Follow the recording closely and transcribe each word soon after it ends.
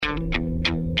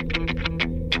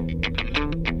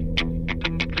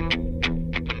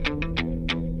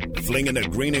flinging the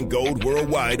green and gold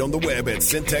worldwide on the web at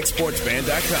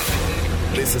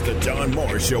syntechsportsfan.com. This is the John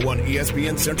Morris Show on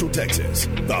ESPN Central Texas,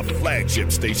 the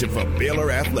flagship station for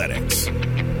Baylor Athletics.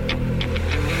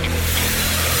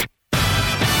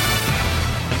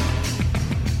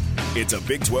 It's a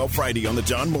Big 12 Friday on the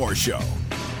John Morris Show.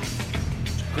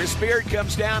 Chris Beard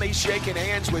comes down. He's shaking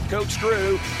hands with Coach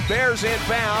Drew. Bears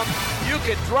inbound. You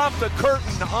can drop the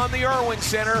curtain on the Irwin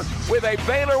Center with a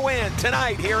Baylor win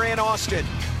tonight here in Austin.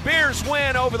 Bears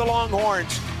win over the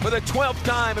Longhorns for the 12th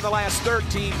time in the last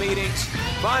 13 meetings.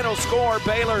 Final score,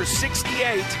 Baylor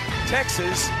 68,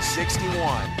 Texas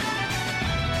 61.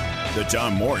 The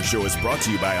John Morris Show is brought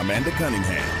to you by Amanda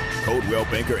Cunningham, Coldwell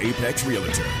Banker Apex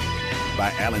Realtor.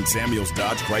 By Allen Samuels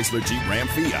Dodge Chrysler Jeep Ram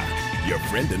Fiat, your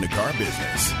friend in the car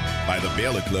business. By the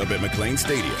Baylor Club at McLean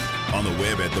Stadium, on the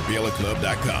web at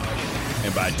thebaylorclub.com.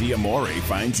 And by D'Amore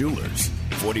Fine Jewelers,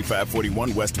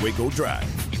 4541 West Waco Drive,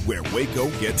 where Waco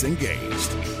gets engaged.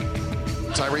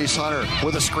 Tyrese Hunter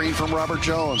with a screen from Robert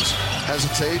Jones.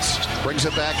 Hesitates, brings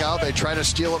it back out. They try to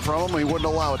steal it from him. He wouldn't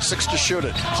allow it. 6 to shoot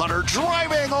it. Hunter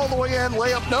driving all the way in.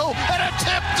 Layup, no. And a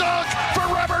tip dunk for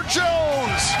Robert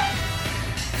Jones.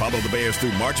 Follow the Bears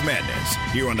through March Madness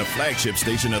here on the flagship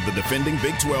station of the defending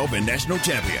Big 12 and national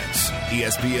champions,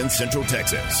 ESPN Central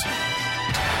Texas.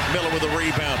 Miller with a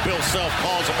rebound. Bill Self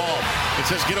calls him off and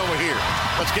says, get over here.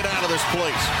 Let's get out of this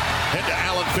place. Head to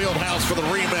Allen Fieldhouse for the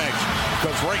rematch.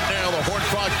 Because right now the Horned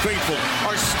Frog faithful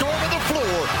are storming the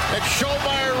floor at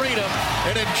Schollmeyer Arena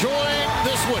and enjoying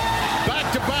this one.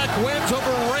 Back-to-back wins over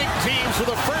ranked teams for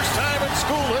the first time in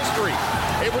school history.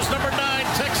 It was number 9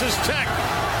 Texas Tech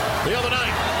the other night.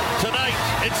 Tonight,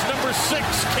 it's number 6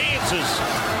 Kansas.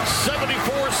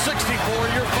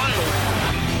 74-64, your final.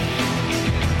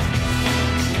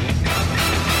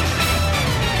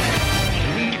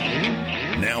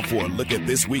 Now for a look at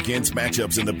this weekend's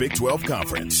matchups in the Big 12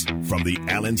 Conference from the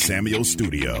Allen Samuels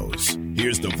Studios.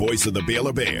 Here's the voice of the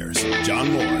Baylor Bears,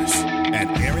 John Morris and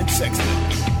Aaron Sexton.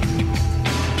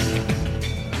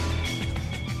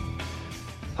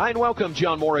 Hi, and welcome,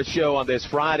 John Morris Show on this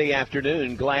Friday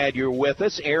afternoon. Glad you're with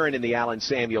us. Aaron in the Allen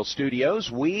Samuels Studios.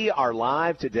 We are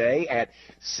live today at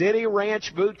City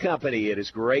Ranch Boot Company. It is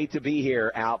great to be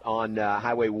here out on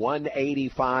Highway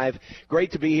 185.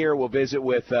 Great to be here. We'll visit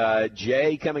with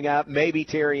Jay coming up, maybe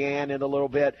Terry Ann in a little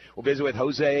bit. We'll visit with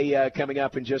Jose coming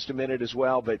up in just a minute as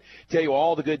well. But tell you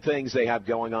all the good things they have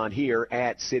going on here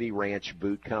at City Ranch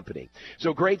Boot Company.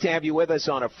 So great to have you with us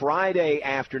on a Friday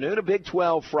afternoon, a Big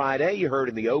 12 Friday. You heard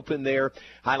in the open there.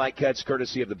 Highlight cuts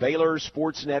courtesy of the Baylor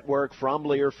Sports Network from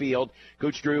Learfield.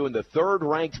 Coach Drew and the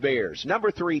third-ranked Bears,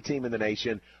 number 3 team in the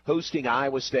nation, hosting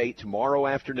Iowa State tomorrow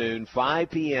afternoon,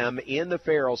 5 p.m. in the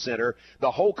Farrell Center.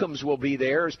 The Holcombs will be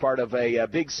there as part of a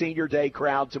big senior day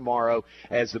crowd tomorrow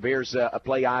as the Bears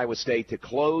play Iowa State to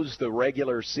close the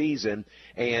regular season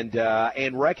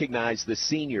and recognize the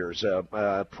seniors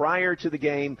prior to the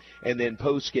game and then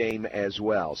post-game as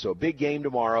well. So a big game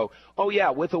tomorrow. Oh,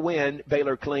 yeah, with a win,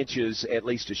 Baylor clinches at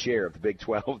least a share of the Big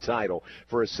 12 title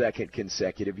for a second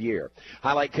consecutive year.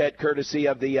 Highlight cut courtesy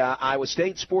of the Iowa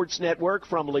State Sports Network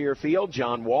from Learfield.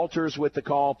 John Walters with the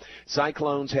call.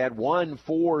 Cyclones had won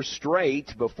 4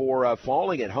 straight before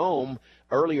falling at home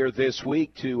earlier this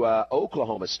week to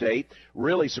Oklahoma State.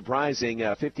 Really surprising,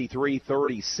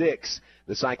 53-36.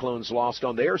 The Cyclones lost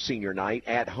on their senior night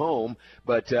at home,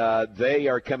 but they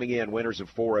are coming in winners of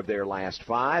 4 of their last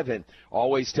 5, and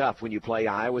always tough when you play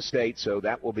Iowa State, so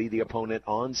that will be the opponent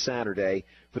on Saturday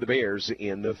for the Bears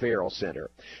in the Farrell Center.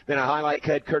 Then a highlight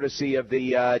cut courtesy of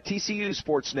the TCU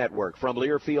Sports Network from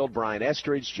Learfield. Brian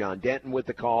Estridge, John Denton with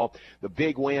the call. The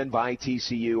big win by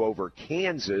TCU over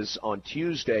Kansas on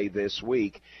Tuesday this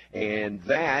week, and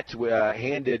that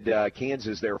handed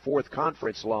Kansas their 4th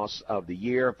conference loss of the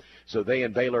year. So they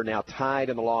and Baylor now tied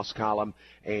in the loss column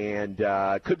and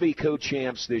could be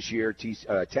co-champs this year.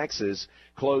 Texas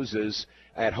closes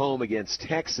at home against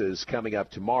Texas coming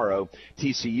up tomorrow.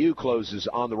 TCU closes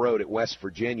on the road at West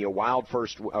Virginia. Wild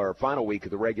final week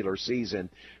of the regular season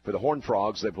for the Horned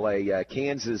Frogs. They play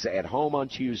Kansas at home on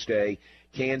Tuesday,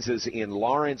 Kansas in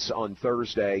Lawrence on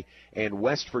Thursday, and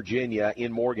West Virginia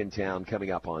in Morgantown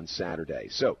coming up on Saturday.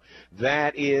 So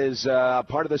that is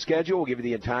part of the schedule. We'll give you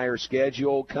the entire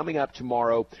schedule coming up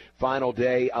tomorrow, final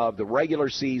day of the regular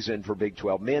season for Big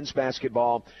 12 men's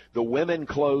basketball. The women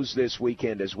close this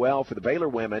weekend as well. For the Baylor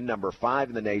women, number 5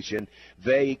 in the nation,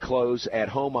 they close at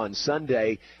home on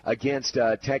Sunday against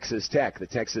Texas Tech, the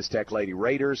Texas Tech Lady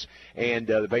Raiders. And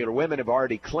the Baylor women have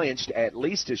already clinched at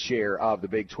least a share of the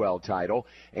Big 12 title. title,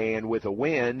 and with a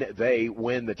win, they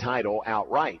win the title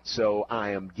outright. So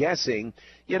I am guessing,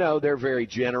 they're very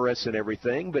generous and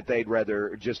everything, but they'd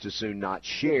rather just as soon not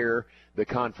share the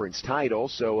conference title.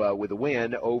 So with a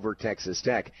win over Texas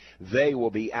Tech, they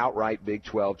will be outright Big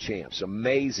 12 champs.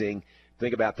 Amazing.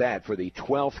 Think about that. For the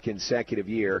 12th consecutive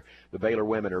year, the Baylor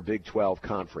women are Big 12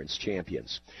 conference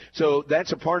champions. So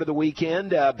that's a part of the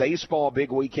weekend. Baseball,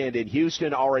 big weekend in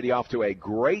Houston, already off to a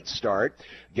great start.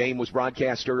 Game was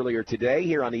broadcast earlier today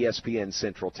here on ESPN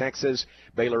Central Texas.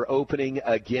 Baylor opening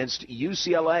against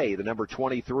UCLA, the number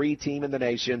 23 team in the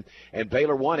nation, and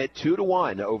Baylor won it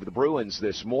 2-1 over the Bruins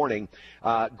this morning.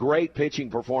 Great pitching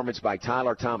performance by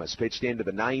Tyler Thomas. Pitched into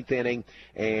the 9th inning,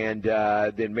 and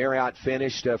then Marriott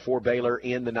finished for Baylor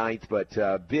in the 9th,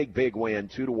 but big win,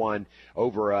 2-1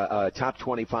 over a top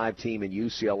 25 team in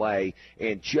UCLA,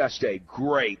 and just a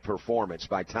great performance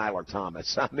by Tyler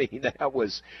Thomas. I mean, that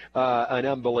was an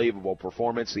unbelievable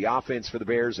performance. The offense for the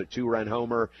Bears, a 2-run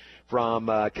homer from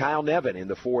Kyle Nevin in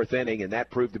the 4th inning, and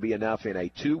that proved to be enough in a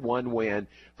 2-1 win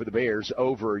for the Bears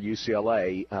over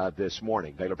UCLA this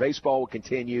morning. Baylor baseball will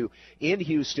continue in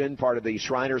Houston, part of the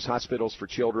Shriners Hospitals for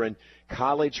Children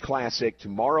College Classic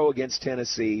tomorrow against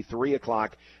Tennessee, 3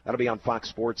 o'clock. That'll be on Fox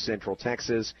Sports Central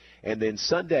Texas. And then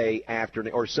Sunday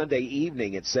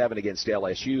evening at 7 against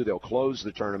LSU, they'll close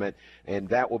the tournament, and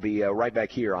that will be right back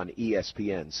here on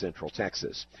ESPN Central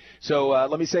Texas. So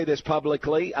let me say this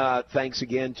publicly. Thanks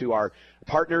again to our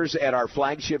partners at our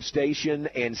flagship station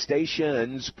and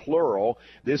stations, plural,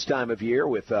 this time of year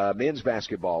with men's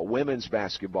basketball, women's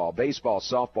basketball, baseball,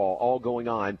 softball, all going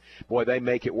on. Boy, they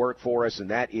make it work for us,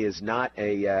 and that is not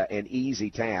an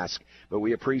easy task. But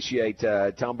we appreciate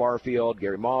Tom Barfield,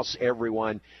 Gary Moss,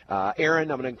 everyone. Aaron,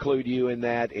 I'm going to include you in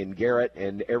that, and Garrett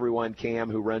and everyone,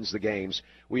 Cam, who runs the games.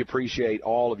 We appreciate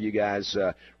all of you guys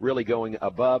really going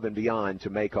above and beyond to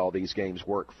make all these games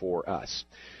work for us.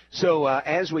 So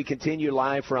as we continue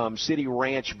live from City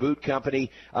Ranch Boot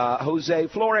Company, Jose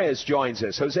Flores joins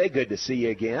us. Jose, good to see you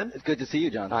again. It's good to see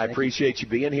you, John. I appreciate you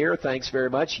being here. Thanks very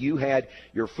much. You had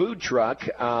your food truck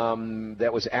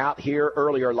that was out here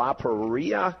earlier, La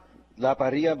Parrilla. La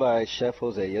Parrilla by Chef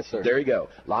Jose, yes, sir. There you go.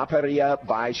 La Parrilla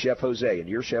by Chef Jose. And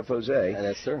you're Chef Jose.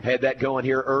 Yes, sir. Had that going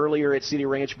here earlier at City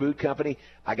Ranch Boot Company.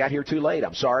 I got here too late.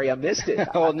 I'm sorry I missed it.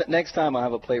 Well, next time I'll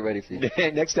have a plate ready for you.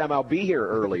 Next time I'll be here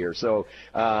earlier. So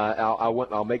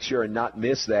I'll make sure and not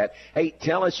miss that. Hey,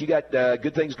 tell us, you got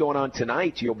good things going on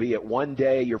tonight. You'll be at One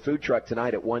Day, your food truck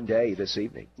tonight at One Day this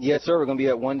evening. Yes, sir. We're going to be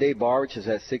at One Day Bar, which is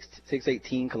at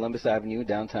 618 Columbus Avenue,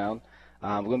 downtown.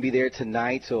 We're going to be there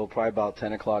tonight, so probably about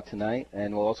 10 o'clock tonight,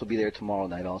 and we'll also be there tomorrow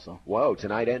night also. Whoa,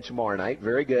 tonight and tomorrow night.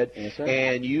 Very good. Yes, sir.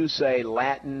 And you say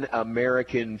Latin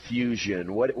American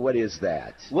fusion. What is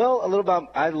that? Well, a little about,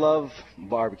 I love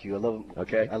barbecue.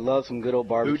 I love some good old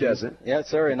barbecue. Who doesn't? Yes,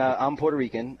 sir, and I'm Puerto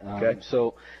Rican. Okay.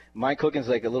 So my cooking is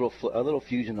like a little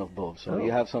fusion of both. So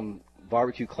you have some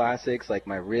barbecue classics like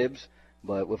my ribs,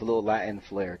 but with a little Latin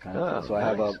flair kind of. So I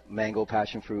have a mango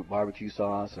passion fruit barbecue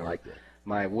sauce. I like that.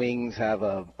 My wings have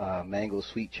a mango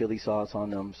sweet chili sauce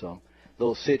on them, so a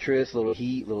little citrus, a little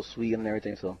heat, a little sweet and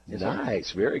everything. So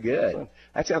nice, very good.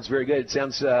 That sounds very good. It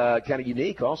sounds kind of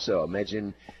unique also.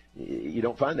 Imagine you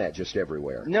don't find that just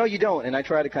everywhere. No, you don't. And I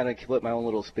try to kind of put my own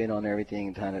little spin on everything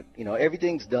and kind of,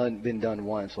 everything's been done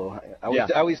once. So I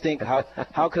always think,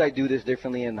 how could I do this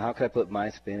differently, and how could I put my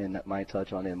spin and my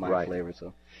touch on it and my flavor?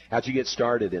 So how'd you get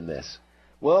started in this?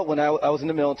 Well, when I was in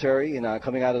the military,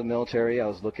 coming out of the military, I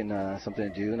was looking something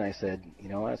to do, and I said,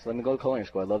 let me go to culinary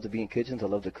school. I love to be in kitchens. I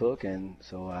love to cook, and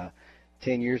so about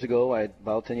 10 years ago, I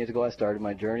started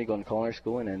my journey going to culinary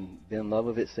school, and then been in love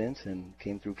with it since, and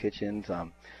came through kitchens.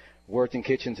 Worked in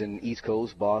kitchens in East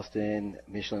Coast, Boston,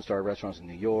 Michelin-star restaurants in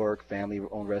New York,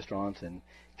 family-owned restaurants, and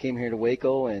came here to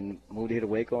Waco and moved here to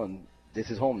Waco, and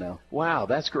this is home now. Wow,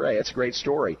 that's great. That's a great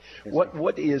story.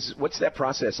 Yes, What's that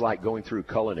process like going through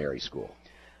culinary school?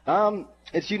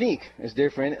 It's unique. It's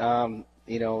different.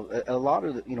 A lot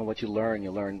of what you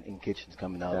learn in kitchens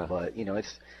coming up. Yeah. But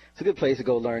it's a good place to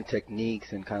go learn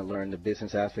techniques and kind of learn the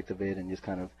business aspect of it and just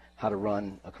kind of how to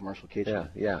run a commercial kitchen.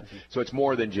 Yeah. So it's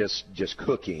more than just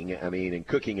cooking. I mean, and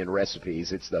cooking and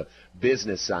recipes. It's the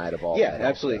business side of all. Yeah, that.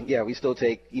 absolutely. Yeah, we still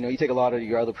take you take a lot of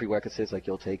your other prerequisites like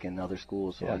you'll take in other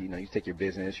schools. So you take your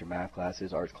business, your math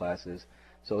classes, arts classes.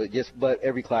 So but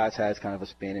every class has kind of a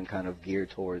spin and kind of geared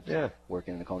towards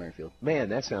working in the culinary field. Man,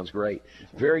 that sounds great.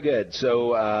 Very good.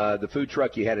 So the food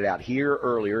truck, you had it out here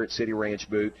earlier at City Ranch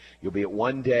Boot. You'll be at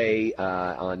One Day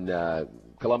on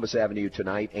Columbus Avenue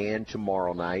tonight and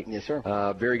tomorrow night. Yes,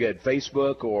 sir. Very good.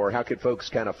 Facebook, or how could folks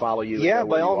kind of follow you? Yeah,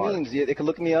 by all means. They can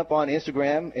look me up on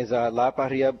Instagram is La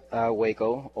Parrilla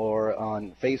Waco, or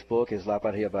on Facebook is La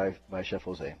Parrilla by Chef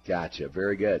Jose. Gotcha.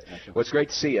 Very good. Gotcha. Well, it's great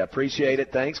to see you. Appreciate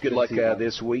it. Thanks. Good luck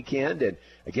this weekend. And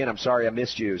again, I'm sorry I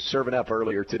missed you serving up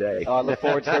earlier today. I look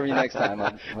forward to serving you next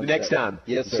time. Next time.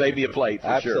 Yes, sir. Save me a plate for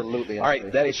Absolutely. sure. All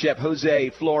right, that is Chef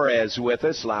Jose Flores with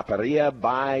us. La Parrilla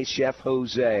by Chef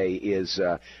Jose is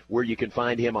where you can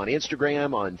find him on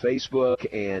Instagram, on Facebook,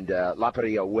 and La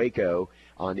Parrilla Waco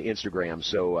on Instagram.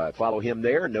 So follow him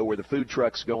there and know where the food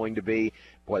truck's going to be.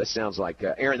 Boy, that sounds like,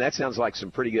 Aaron, that sounds like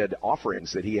some pretty good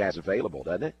offerings that he has available,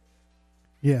 doesn't it?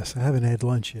 Yes, I haven't had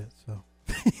lunch yet, so.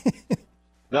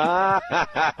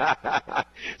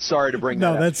 Sorry to bring that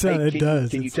up. No, that's it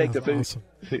does. Can you take the food? Awesome.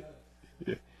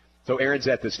 So Aaron's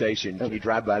at the station. Can you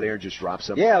drive by there and just drop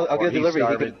something? Yeah, I'll get a delivery.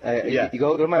 You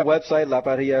go to my website, La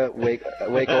Parrilla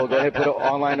Waco. Go ahead and put an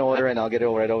online order, and I'll get it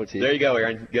right over to you. There you go,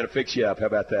 Aaron. Going to fix you up. How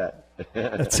about that?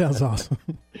 That sounds awesome.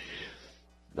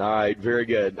 All right, very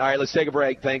good. All right, let's take a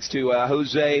break. Thanks to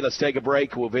Jose. Let's take a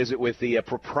break. We'll visit with the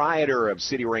proprietor of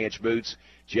City Ranch Boots.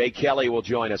 Jay Kelly will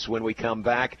join us when we come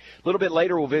back. A little bit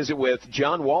later, we'll visit with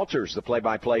John Walters, the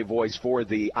play-by-play voice for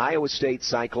the Iowa State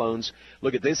Cyclones.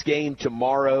 Look at this game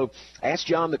tomorrow. Ask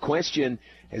John the question,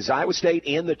 is Iowa State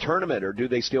in the tournament, or do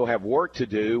they still have work to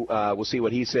do? We'll see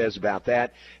what he says about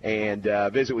that, and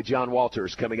visit with John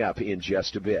Walters coming up in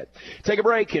just a bit. Take a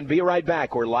break and be right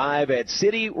back. We're live at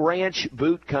City Ranch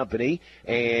Boot Company,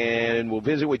 and we'll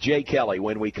visit with Jay Kelly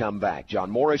when we come back.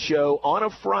 John Morris Show on a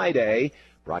Friday,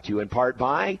 brought to you in part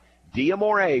by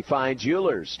D'Amore Fine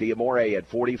Jewelers. D'Amore at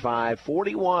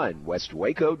 4541 West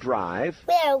Waco Drive.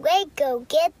 Where Waco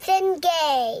gets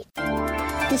engaged.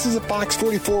 This is a Fox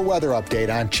 44 weather update.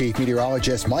 I'm Chief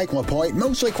Meteorologist Mike LaPointe.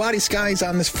 Mostly cloudy skies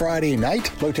on this Friday night.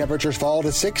 Low temperatures fall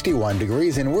to 61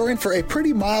 degrees, and we're in for a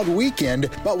pretty mild weekend,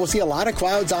 but we'll see a lot of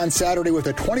clouds on Saturday with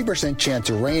a 20% chance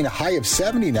of rain, a high of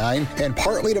 79, and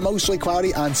partly to mostly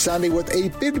cloudy on Sunday with a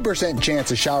 50% chance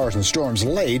of showers and storms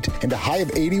late, and a high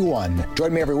of 81.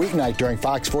 Join me every weeknight during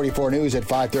Fox 44 News at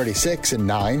 5:36 and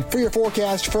 9 for your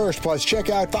forecast first. Plus, check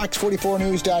out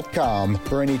fox44news.com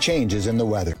for any changes in the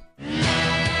weather.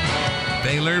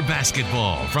 Baylor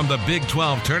basketball from the Big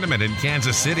 12 tournament in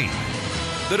Kansas City.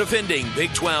 The defending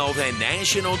Big 12 and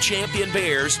national champion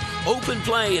Bears open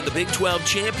play in the Big 12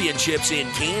 championships in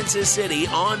Kansas City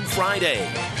on Friday.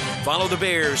 Follow the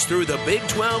Bears through the Big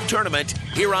 12 tournament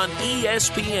here on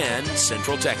ESPN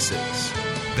Central Texas.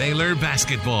 Baylor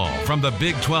basketball from the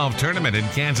Big 12 tournament in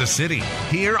Kansas City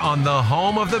here on the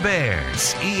home of the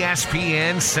Bears,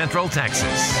 ESPN Central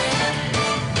Texas.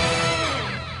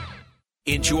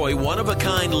 Enjoy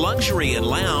one-of-a-kind luxury and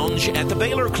lounge at the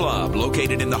Baylor Club,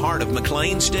 located in the heart of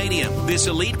McLean Stadium. This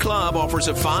elite club offers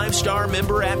a 5-star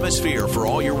member atmosphere for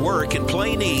all your work and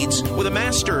play needs, with a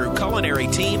master culinary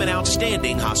team and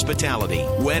outstanding hospitality.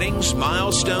 Weddings,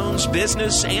 milestones,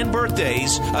 business, and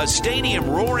birthdays. A stadium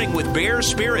roaring with Bear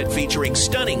spirit featuring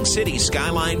stunning city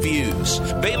skyline views.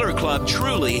 Baylor Club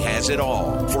truly has it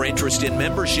all. For interest in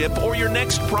membership or your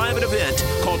next private event,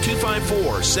 call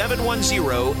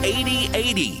 254-710-8080.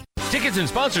 Tickets and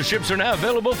sponsorships are now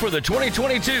available for the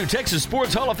 2022 Texas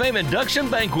Sports Hall of Fame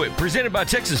Induction Banquet presented by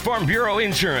Texas Farm Bureau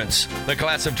Insurance. The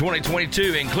class of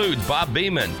 2022 includes Bob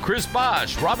Beeman, Chris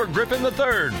Bosch, Robert Griffin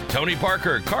III, Tony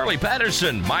Parker, Carly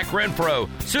Patterson, Mike Renfro,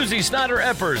 Susie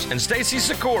Snyder-Eppers, and Stacy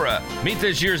Sikora. Meet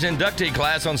this year's inductee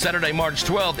class on Saturday, March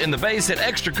 12th in the base at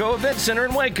Extraco Event Center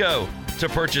in Waco. To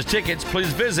purchase tickets,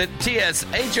 please visit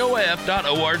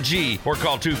tshof.org or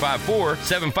call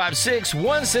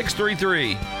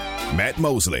 254-756-1633. Matt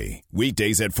Mosley,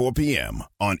 weekdays at 4 p.m.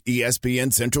 on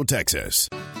ESPN Central Texas.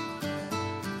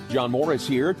 John Morris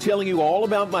here, telling you all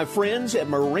about my friends at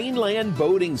Marineland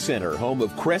Boating Center, home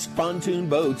of Crest Pontoon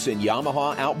Boats and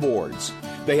Yamaha Outboards.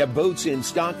 They have boats in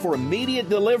stock for immediate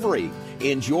delivery.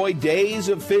 Enjoy days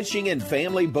of fishing and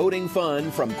family boating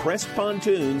fun from Crest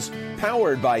Pontoons,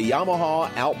 powered by Yamaha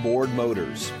Outboard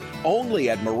Motors. Only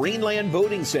at Marineland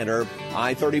Boating Center,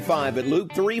 I-35 at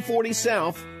Loop 340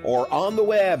 South, or on the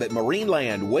web at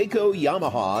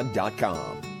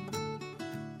marinelandwacoyamaha.com.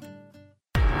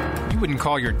 You wouldn't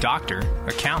call your doctor,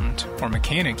 accountant, or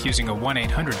mechanic using a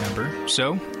 1-800 number,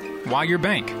 so why your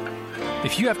bank?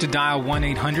 If you have to dial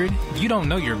 1-800, you don't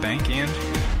know your bank, and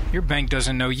your bank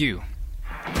doesn't know you.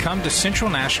 Come to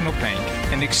Central National Bank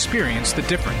and experience the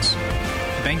difference.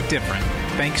 Bank different.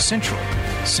 Bank Central.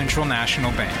 Central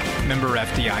National Bank. Member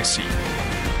FDIC.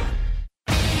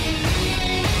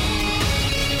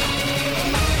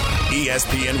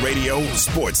 ESPN Radio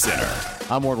Sports Center.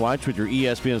 I'm Ward Weitz with your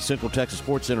ESPN Central Texas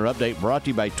Sports Center update, brought to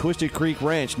you by Twisted Creek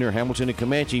Ranch near Hamilton and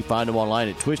Comanche. Find them online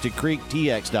at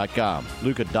twistedcreektx.com.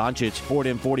 Luka Doncic poured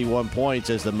in 41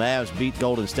 points as the Mavs beat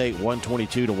Golden State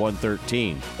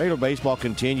 122-113. Baylor baseball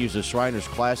continues the Shriners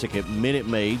Classic at Minute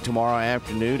Maid tomorrow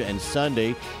afternoon and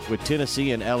Sunday with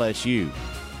Tennessee and LSU.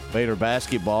 Baylor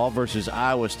basketball versus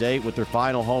Iowa State with their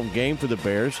final home game for the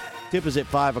Bears. Tip is at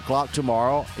 5 o'clock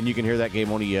tomorrow, and you can hear that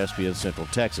game on ESPN Central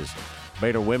Texas.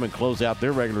 Baylor women close out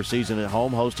their regular season at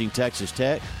home hosting Texas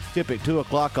Tech. Tip at 2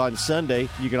 o'clock on Sunday.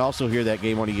 You can also hear that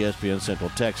game on ESPN Central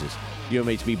Texas.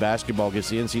 UMHB basketball gets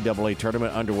the NCAA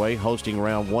tournament underway, hosting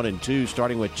round 1 and 2,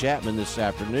 starting with Chapman this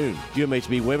afternoon.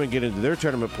 UMHB women get into their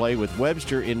tournament play with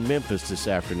Webster in Memphis this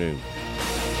afternoon.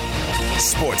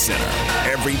 Sports Center,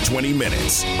 every 20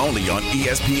 minutes, only on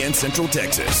ESPN Central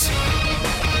Texas.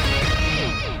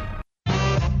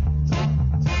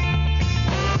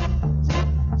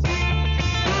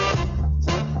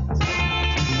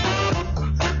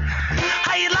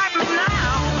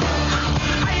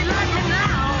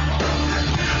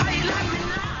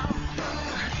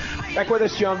 Back with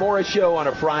us, John Morris Show on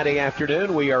a Friday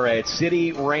afternoon. We are at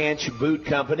City Ranch Boot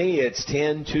Company. It's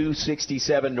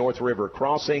 10267 North River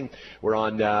Crossing. We're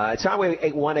on it's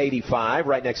Highway 185,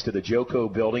 right next to the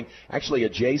Joco building, actually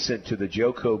adjacent to the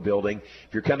Joco building.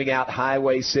 If you're coming out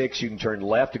Highway 6, you can turn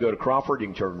left to go to Crawford. You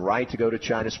can turn right to go to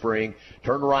China Spring.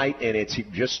 Turn right, and it's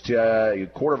just a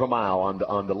quarter of a mile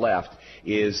on the left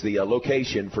is the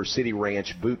location for City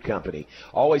Ranch Boot Company.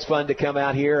 Always fun to come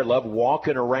out here. I love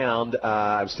walking around.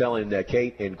 I was telling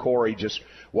Kate and Corey, just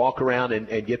walk around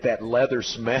and get that leather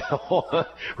smell.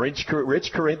 rich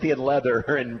Corinthian leather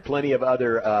and plenty of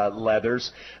other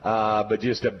leathers. But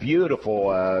just a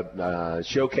beautiful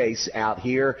showcase out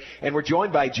here. And we're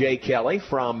joined by Jay Kelly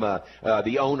from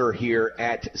the owner here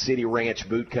at City Ranch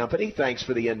Boot Company. Thanks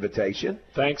for the invitation.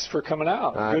 Thanks for coming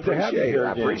out. Good to have you here.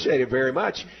 I appreciate it very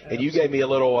much. And you gave me a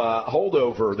little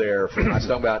holdover there. I was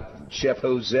talking about Chef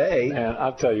Jose. And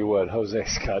I'll tell you what,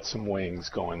 Jose's got some wings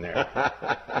going there.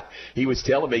 He was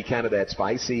telling me kind of that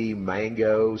spicy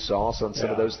mango sauce on some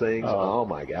of those things. Oh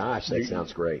my gosh, that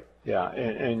sounds great. Yeah,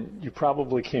 and you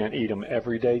probably can't eat them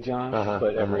every day, John,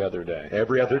 but every other day.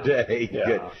 Every other day. Yeah.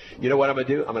 Good. You know what I'm going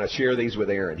to do? I'm going to share these with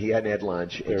Aaron. He hadn't had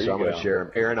lunch, and so I'm going to share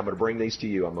them. Aaron, I'm going to bring these to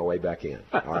you on my way back in.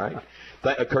 All right?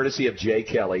 Courtesy of Jay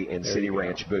Kelly and City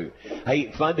Ranch Boot.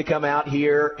 Hey, fun to come out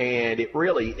here, and it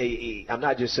really, I'm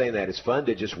not just saying that. It's fun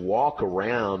to just walk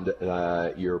around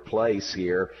your place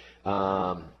here.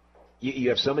 You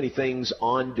have so many things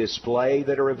on display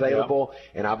that are available,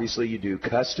 and obviously you do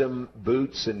custom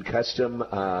boots and custom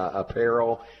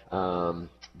apparel.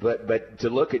 But to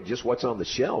look at just what's on the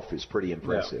shelf is pretty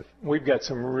impressive. Yeah. We've got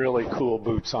some really cool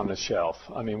boots on the shelf.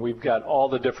 I mean, we've got all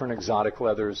the different exotic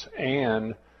leathers,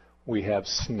 and we have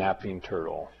snapping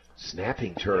turtle.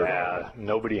 Snapping turtle. Yeah,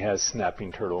 nobody has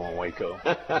snapping turtle in Waco.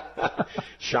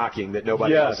 Shocking that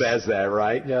nobody else has that,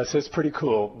 right? Yes, it's pretty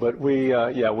cool. But we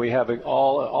have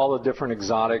all the different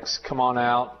exotics. Come on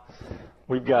out.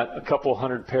 We've got a couple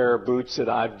hundred pair of boots that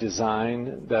I've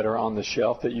designed that are on the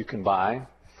shelf that you can buy,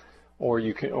 or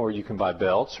you can buy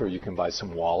belts, or you can buy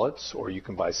some wallets, or you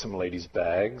can buy some ladies'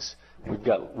 bags. We've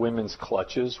got women's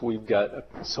clutches. We've got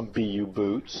some BU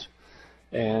boots.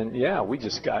 And we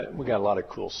got a lot of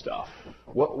cool stuff.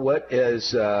 What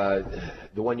is the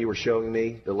one you were showing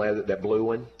me? The leather, that blue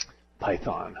one?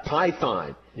 Python.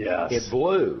 Yes. In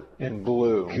blue.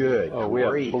 Good. Oh, we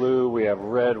have blue. We have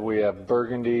red. We have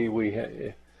burgundy.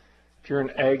 If you're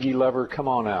an Aggie lover, come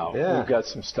on out. Yeah. We've got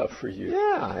some stuff for you.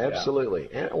 Yeah, absolutely.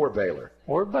 Yeah. Or Baylor.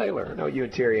 I know you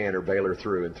and Terry Ann are Baylor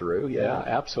through and through. Yeah,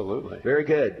 absolutely. Very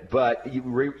good. But you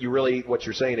really, what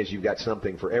you're saying is you've got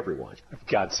something for everyone. I've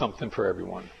got something for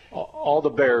everyone. All the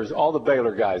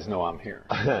Baylor guys know I'm here.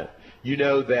 You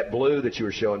know that blue that you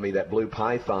were showing me, that blue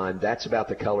Python, that's about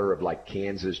the color of like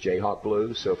Kansas Jayhawk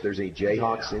blue. So if there's any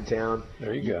Jayhawks in town,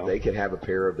 there you go. They could have a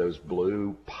pair of those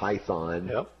blue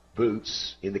Python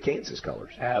boots in the Kansas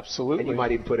colors. Absolutely. And you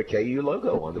might even put a KU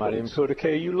logo on the boots. Even put a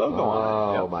KU logo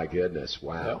on it. Oh, my goodness.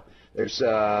 Wow. There's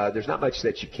not much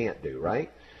that you can't do,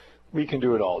 right? We can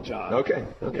do it all, John. Okay.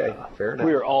 Fair enough.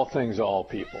 We are all things to all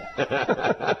people.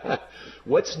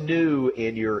 What's new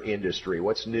in your industry?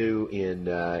 What's new in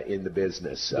the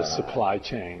business? The supply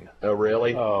chain. Oh,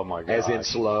 really? Oh, my gosh. As in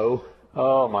slow?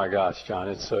 Oh, my gosh, John.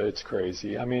 It's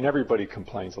crazy. I mean, everybody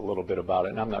complains a little bit about it,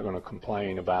 and I'm not going to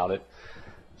complain about it.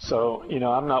 So,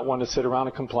 I'm not one to sit around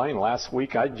and complain. Last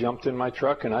week, I jumped in my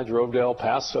truck and I drove to El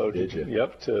Paso. Did you?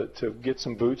 Yep, to get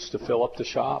some boots to fill up the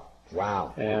shop.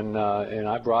 Wow. And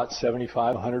I brought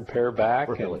 7,500 pair back.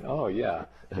 Really?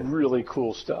 And, really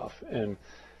cool stuff. And,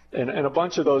 And a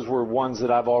bunch of those were ones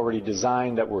that I've already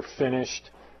designed that were finished.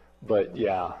 But,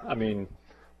 yeah, I mean,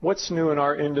 what's new in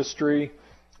our industry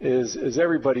is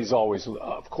everybody's always,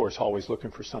 of course, always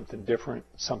looking for something different,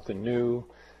 something new.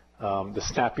 The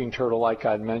snapping turtle, like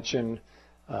I mentioned,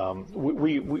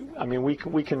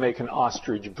 we can make an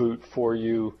ostrich boot for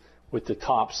you with the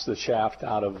tops, the shaft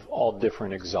out of all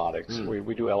different exotics.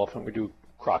 We do elephant, we do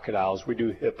crocodiles, we do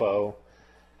hippo,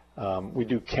 we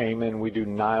do caiman, we do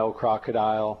Nile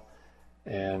crocodile,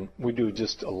 and we do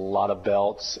just a lot of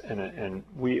belts, and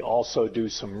we also do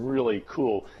some really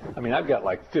cool. I mean, I've got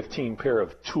like 15 pair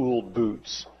of tooled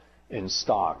boots in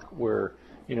stock where,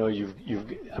 you know,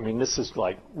 this is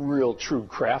like real true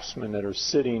craftsmen that are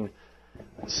sitting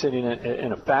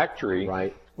in a factory,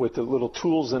 right, with the little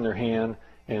tools in their hand,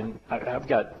 and I've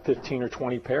got 15 or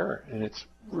 20 pair, and it's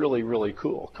really, really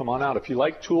cool. Come on out. If you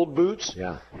like tooled boots,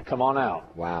 come on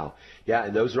out. Wow. Yeah,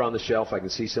 and those are on the shelf. I can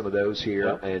see some of those here,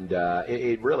 and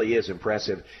it really is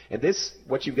impressive. And this,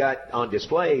 what you've got on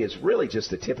display, is really just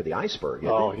the tip of the iceberg.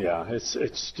 Oh, yeah.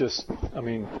 It's just, I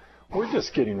mean, we're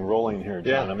just getting rolling here,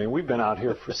 John. I mean, we've been out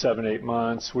here for 7-8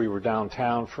 months. We were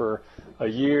downtown for a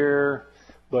year.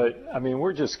 But, I mean,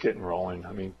 we're just getting rolling.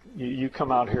 I mean, you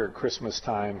come out here at Christmas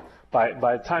time. By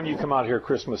the time you come out here at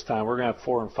Christmas time, we're going to have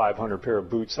 400 and 500 pair of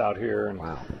boots out here. And,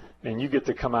 and you get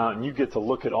to come out and you get to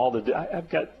look at all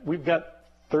the we've got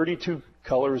 32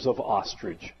 colors of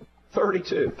ostrich.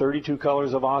 32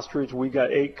 colors of ostrich. We've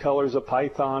got 8 colors of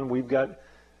python. We've got,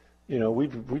 you know,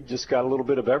 we've just got a little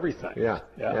bit of everything. Yeah.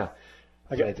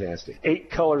 I got fantastic.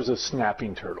 8 colors of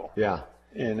snapping turtle. Yeah.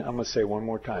 And I'm going to say one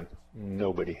more time.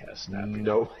 Nobody has snapping.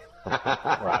 No.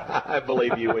 Right. I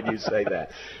believe you when you say that.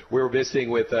 We're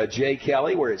visiting with Jay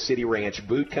Kelly. We're at City Ranch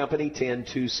Boot Company,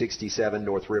 10267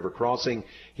 North River Crossing.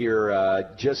 Here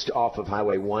just off of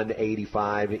Highway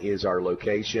 185 is our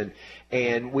location.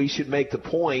 And we should make the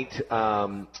point,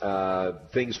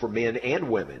 things for men and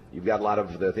women. You've got a lot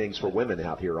of the things for women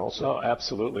out here also. Oh,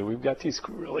 absolutely. We've got these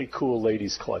really cool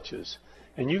ladies' clutches.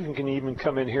 And you can even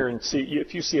come in here and see,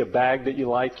 if you see a bag that you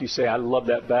like, you say, I love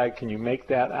that bag. Can you make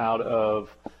that out of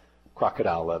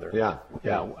crocodile leather? Yeah.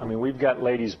 I mean, we've got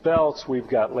ladies' belts. We've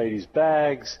got ladies'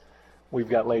 bags. We've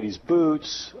got ladies'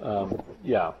 boots.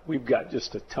 We've got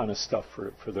just a ton of stuff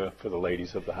for the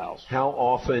ladies of the house. How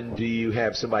often do you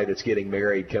have somebody that's getting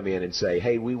married come in and say,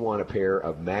 hey, we want a pair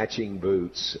of matching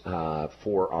boots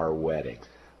for our wedding?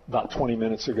 About 20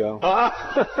 minutes ago.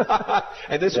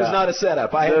 And this was not a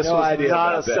setup. I had no idea. This was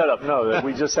not a setup. No,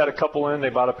 we just had a couple in. They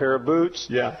bought a pair of boots.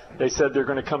 Yeah. They said they're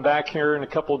going to come back here in a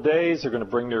couple of days. They're going to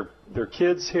bring their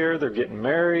kids here. They're getting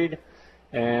married.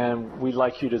 And we'd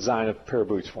like you to design a pair of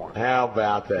boots for them. How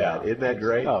about that? Yeah. Isn't that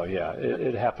great? Oh, yeah.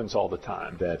 It happens all the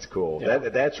time. That's cool. Yeah.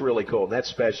 That's really cool. That's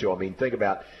special. I mean, think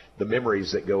about the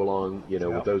memories that go along, you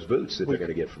know, with those boots that they're going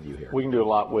to get from you here. We can do a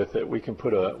lot with it. We can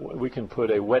put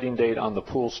a wedding date on the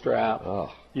pull strap.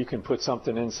 Oh. You can put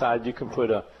something inside. You can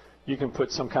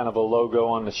put some kind of a logo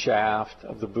on the shaft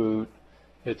of the boot.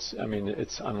 It's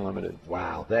unlimited.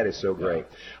 Wow, that is so great.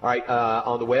 Yeah. All right,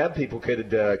 on the web, people could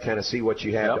kind of see what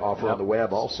you have to offer on the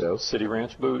web also. City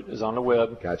Ranch Boot is on the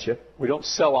web. Gotcha. We don't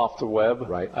sell off the web.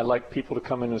 Right. I like people to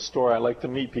come in the store. I like to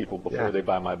meet people before they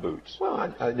buy my boots.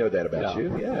 Well, I know that about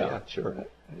you. Yeah, sure.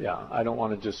 Yeah, I don't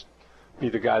want to just be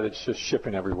the guy that's just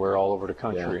shipping everywhere all over the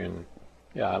country. And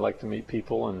I like to meet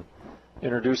people and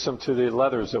introduce them to the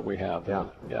leathers that we have.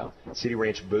 Yeah.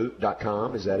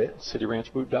 CityRanchBoot.com, is that it?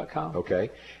 CityRanchBoot.com. Okay.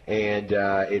 And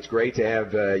it's great to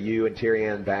have you and Terry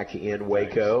Ann back in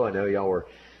Waco. Thanks. I know y'all were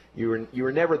You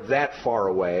were never that far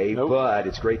away, but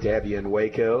it's great to have you in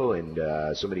Waco,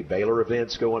 and so many Baylor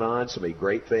events going on, so many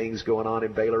great things going on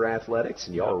in Baylor athletics,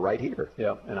 and y'all are right here.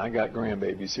 Yeah, and I got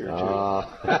grandbabies here,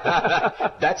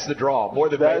 too. That's the draw. More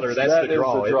than Baylor, that's the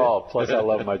draw. That is the draw. Plus, I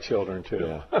love my children, too.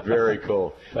 Yeah, very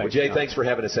cool. Well, Jay, thanks for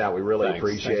having us out. We really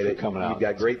appreciate it. For coming out. You've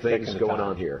got great things going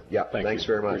on here. Yeah, thanks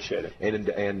very much. Appreciate it.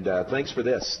 And thanks for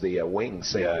this, the wing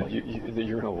sample. Yeah,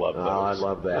 you're going to love those. Oh, I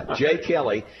love that. Jay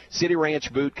Kelly, City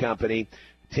Ranch Boot Company,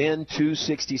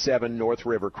 10267 North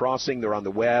River Crossing. They're on the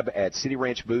web at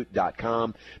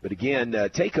cityranchboot.com. But again,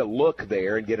 take a look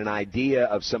there and get an idea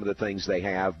of some of the things they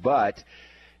have. But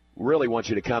really want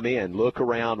you to come in, look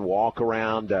around, walk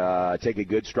around, take a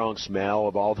good, strong smell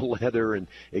of all the leather and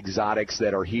exotics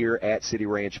that are here at City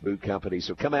Ranch Boot Company.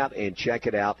 So come out and check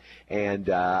it out, and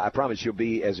I promise you'll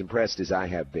be as impressed as I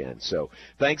have been. So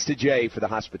thanks to Jay for the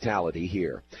hospitality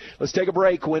here. Let's take a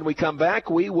break. When we come back,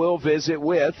 we will visit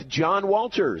with John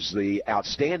Walters, the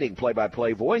outstanding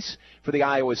play-by-play voice for the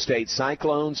Iowa State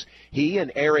Cyclones. He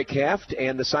and Eric Heft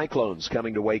and the Cyclones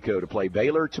coming to Waco to play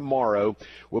Baylor tomorrow.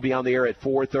 We'll be on the air at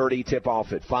 4:30. 4:30,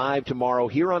 tip-off at 5 tomorrow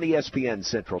here on ESPN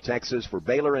Central Texas for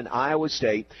Baylor and Iowa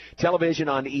State. Television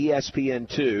on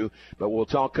ESPN2, but we'll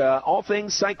talk all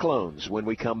things Cyclones when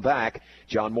we come back.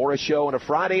 John Morris Show on a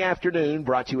Friday afternoon,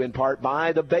 brought to you in part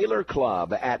by the Baylor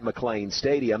Club at McLean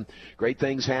Stadium. Great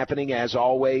things happening, as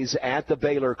always, at the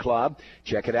Baylor Club.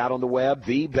 Check it out on the web,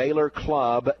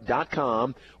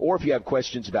 thebaylorclub.com, or if you have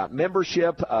questions about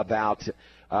membership, about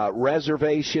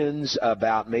reservations,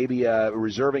 about maybe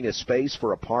reserving a space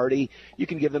for a party, you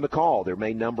can give them a call. Their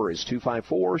main number is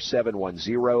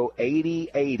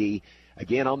 254-710-8080.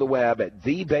 Again, on the web at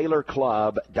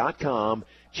thebaylorclub.com.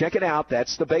 Check it out.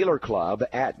 That's the Baylor Club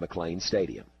at McLean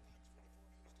Stadium.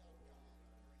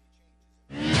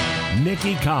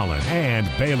 Nikki Collin and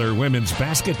Baylor women's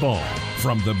basketball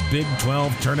from the Big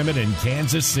 12 tournament in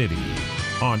Kansas City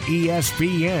on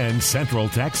ESPN Central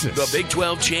Texas. The Big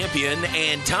 12 champion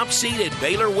and top-seeded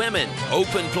Baylor women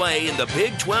open play in the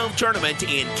Big 12 tournament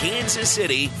in Kansas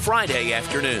City Friday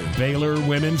afternoon. Baylor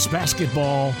women's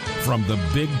basketball from the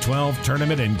Big 12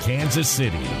 tournament in Kansas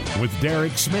City with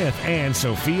Derek Smith and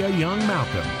Sophia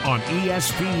Young-Malcolm on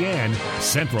ESPN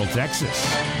Central Texas.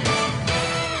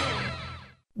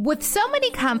 With so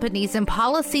many companies and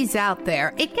policies out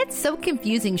there, it gets so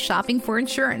confusing shopping for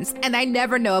insurance, and I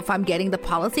never know if I'm getting the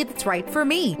policy that's right for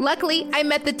me. Luckily, I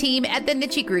met the team at the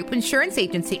Nitsche Group Insurance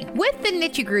Agency. With the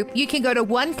Nitsche Group, you can go to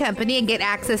one company and get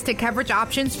access to coverage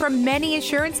options from many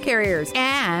insurance carriers,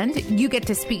 and you get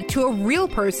to speak to a real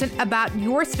person about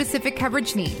your specific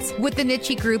coverage needs. With the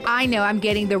Nitsche Group, I know I'm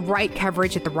getting the right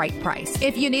coverage at the right price.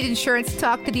 If you need insurance,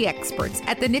 talk to the experts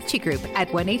at the Nitsche Group at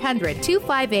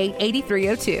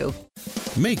 1-800-258-8302.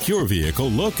 Make your vehicle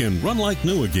look and run like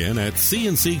new again at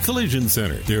CNC Collision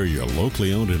Center. They're your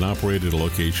locally owned and operated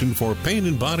location for paint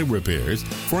and body repairs,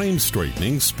 frame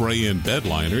straightening, spray and bed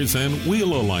liners, and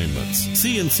wheel alignments.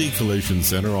 CNC Collision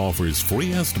Center offers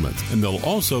free estimates, and they'll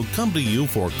also come to you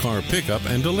for car pickup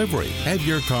and delivery. Have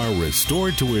your car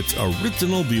restored to its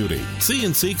original beauty.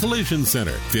 CNC Collision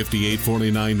Center,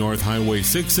 5849 North Highway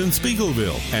 6 in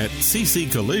Spiegelville, at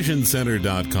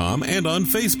cccollisioncenter.com and on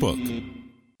Facebook.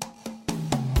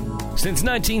 Since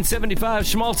 1975,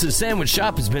 Schmaltz's Sandwich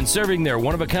Shop has been serving their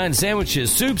one-of-a-kind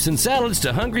sandwiches, soups, and salads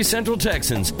to hungry Central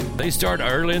Texans. They start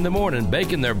early in the morning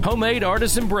baking their homemade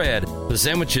artisan bread. The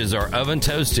sandwiches are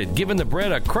oven-toasted, giving the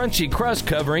bread a crunchy crust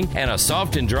covering and a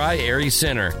soft and dry, airy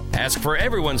center. Ask for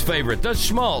everyone's favorite, the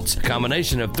Schmaltz, a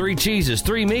combination of 3 cheeses,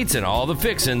 3 meats, and all the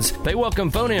fixins. They welcome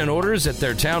phone-in orders at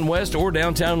their Town West or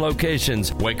downtown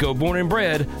locations. Waco born and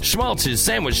bred, Schmaltz's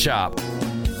Sandwich Shop.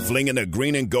 Flinging the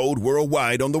green and gold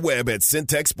worldwide on the web at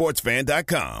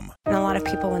CentexSportsFan.com. And a lot of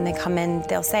people, when they come in,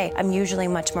 they'll say, I'm usually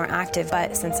much more active,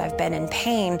 but since I've been in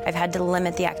pain, I've had to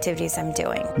limit the activities I'm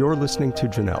doing. You're listening to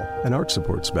Janelle, an arch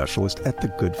support specialist at the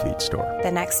Good Feet store.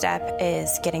 The next step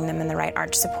is getting them in the right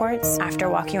arch supports. After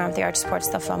walking around with the arch supports,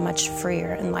 they'll feel much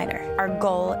freer and lighter. Our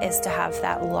goal is to have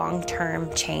that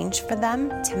long-term change for them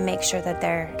to make sure that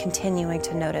they're continuing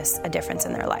to notice a difference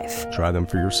in their life. Try them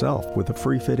for yourself with a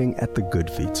free fitting at the Good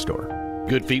Feet store.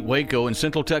 Good Feet Waco in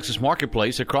Central Texas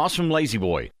Marketplace across from Lazy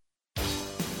Boy.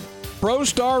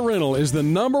 ProStar Rental is the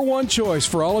 #1 choice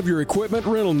for all of your equipment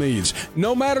rental needs.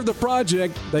 No matter the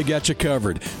project, they got you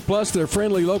covered. Plus, their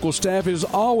friendly local staff is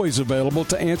always available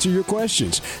to answer your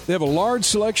questions. They have a large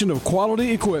selection of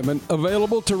quality equipment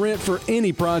available to rent for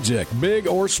any project, big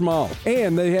or small.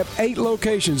 And they have 8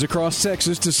 locations across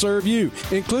Texas to serve you,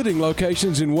 including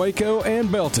locations in Waco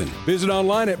and Belton. Visit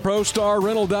online at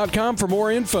ProStarRental.com for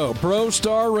more info.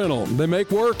 ProStar Rental. They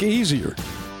make work easier.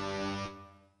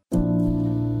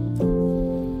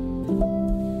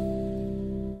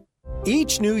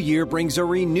 Each new year brings a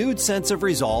renewed sense of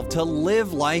resolve to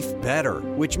live life better,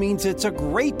 which means it's a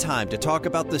great time to talk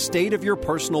about the state of your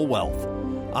personal wealth.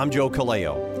 I'm Joe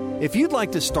Caleo. If you'd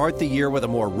like to start the year with a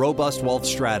more robust wealth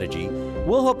strategy,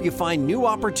 we'll help you find new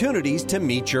opportunities to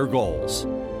meet your goals.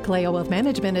 Caleo Wealth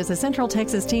Management is a Central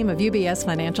Texas team of UBS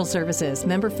Financial Services,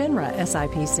 member FINRA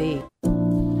SIPC.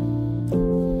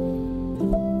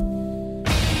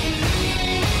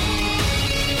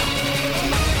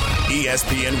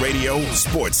 ESPN Radio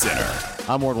Sports Center.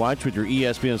 I'm Ward Weitz with your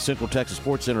ESPN Central Texas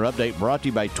Sports Center update, brought to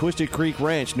you by Twisted Creek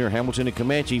Ranch near Hamilton and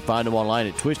Comanche. Find them online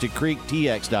at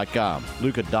twistedcreektx.com.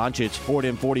 Luka Doncic poured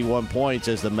in 41 points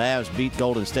as the Mavs beat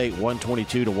Golden State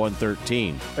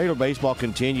 122-113. Baylor baseball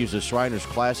continues the Shriners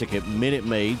Classic at Minute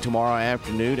Maid tomorrow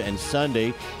afternoon and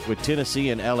Sunday with Tennessee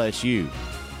and LSU.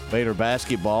 Baylor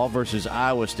basketball versus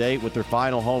Iowa State with their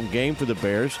final home game for the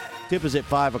Bears. Tip is at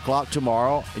 5 o'clock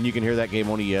tomorrow, and you can hear that game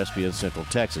on ESPN Central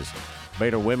Texas.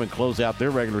 Baylor women close out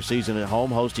their regular season at home,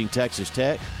 hosting Texas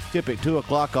Tech. Tip at 2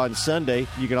 o'clock on Sunday.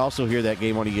 You can also hear that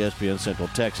game on ESPN Central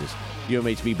Texas.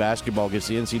 UMHB basketball gets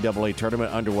the NCAA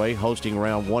tournament underway, hosting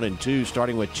round 1 and 2,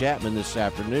 starting with Chapman this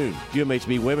afternoon.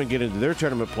 UMHB women get into their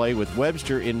tournament play with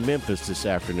Webster in Memphis this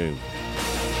afternoon.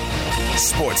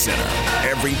 Sports Center,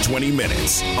 every 20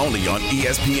 minutes, only on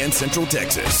ESPN Central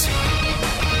Texas.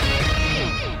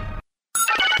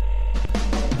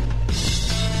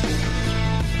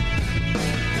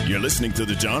 You're listening to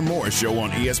The John Morris Show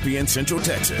on ESPN Central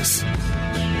Texas.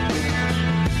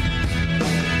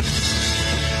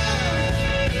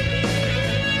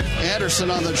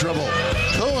 Anderson on the dribble.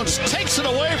 Coons takes it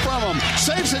away from him.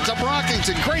 Saves it to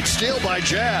Brockington. Great steal by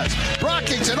Jazz.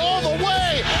 Brockington all the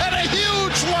way. And a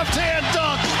huge left-hand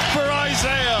dunk for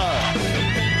Isaiah.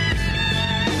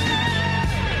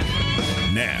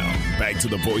 Now, back to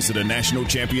the voice of the national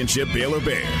championship Baylor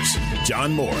Bears,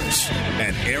 John Morris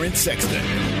and Aaron Sexton.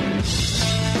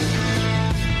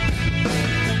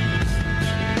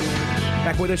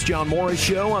 Back with us, John Morris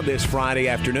Show on this Friday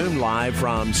afternoon, live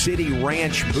from City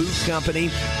Ranch Boot Company.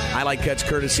 Highlight cuts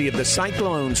courtesy of the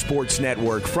Cyclone Sports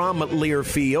Network from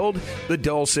Learfield. The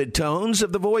dulcet tones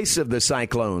of the voice of the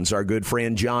Cyclones, our good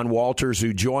friend John Walters,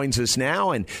 who joins us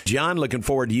now. And John, looking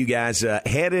forward to you guys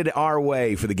headed our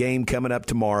way for the game coming up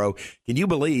tomorrow. Can you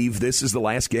believe this is the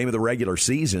last game of the regular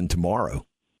season tomorrow?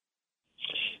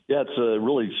 Yeah, it's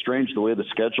really strange the way the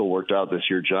schedule worked out this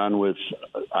year, John, with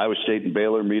Iowa State and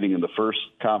Baylor meeting in the first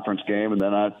conference game and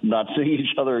then not seeing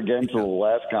each other again until the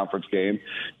last conference game.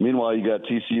 Meanwhile, you got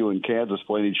TCU and Kansas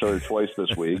playing each other twice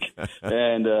this week.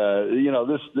 And,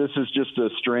 this is just a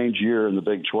strange year in the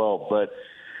Big 12. But,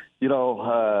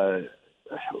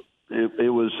 it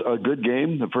was a good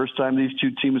game the first time these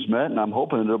two teams met, and I'm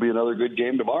hoping it'll be another good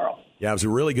game tomorrow. Yeah, it was a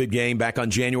really good game back on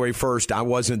January 1st. I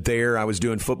wasn't there. I was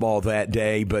doing football that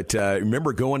day. But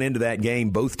remember going into that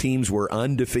game, both teams were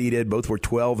undefeated. Both were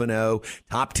 12-0,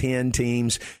 top 10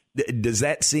 teams. Does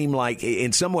that seem like,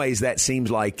 in some ways, that seems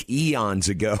like eons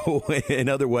ago. In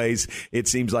other ways, it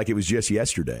seems like it was just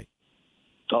yesterday.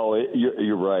 Oh,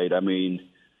 you're right. I mean,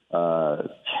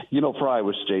 for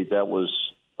Iowa State, that was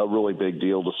a really big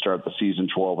deal to start the season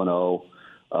 12-0.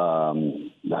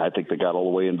 I think they got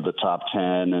all the way into the top 10,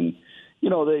 and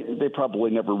they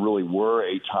probably never really were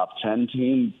a top 10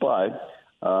 team, but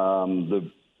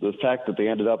the fact that they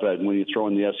ended up at, when you throw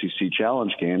in the SEC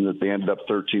Challenge game, that they ended up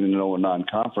 13-0 in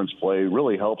non-conference play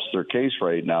really helps their case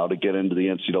right now to get into the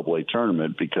NCAA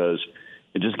tournament, because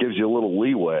it just gives you a little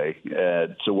leeway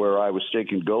to where Iowa State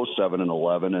can go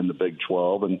 7-11 in the Big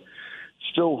 12 and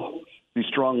still be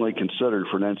strongly considered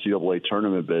for an NCAA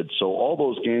tournament bid. So all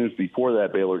those games before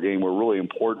that Baylor game were really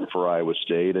important for Iowa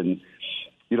State. And,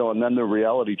 and then the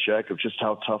reality check of just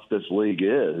how tough this league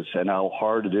is and how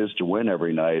hard it is to win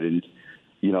every night. And,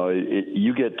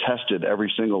 you get tested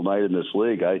every single night in this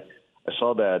league. I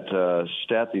saw that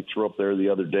stat they threw up there the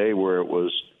other day where it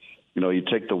was, you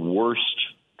take the worst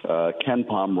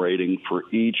KenPom rating for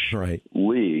each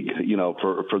league,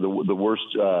 for the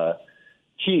worst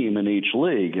team in each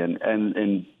league, and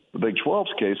in the Big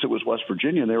 12's case, it was West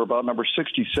Virginia, and they were about number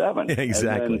 67.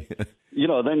 Exactly. And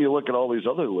then, then you look at all these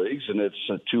other leagues, and it's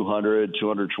 200,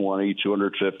 220,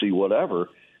 250, whatever,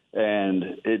 and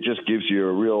it just gives you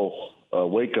a real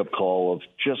wake-up call of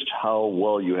just how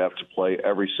well you have to play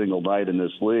every single night in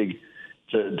this league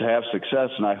to have success.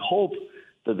 And I hope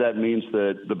that means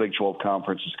that the Big 12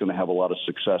 Conference is going to have a lot of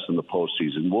success in the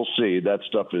postseason. We'll see. That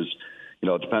stuff is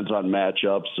it depends on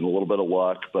matchups and a little bit of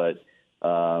luck, but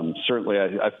certainly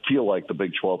I feel like the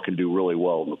Big 12 can do really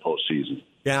well in the postseason.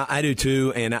 Yeah, I do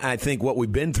too, and I think what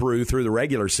we've been through the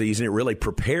regular season, it really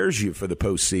prepares you for the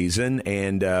postseason,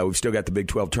 and we've still got the Big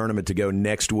 12 tournament to go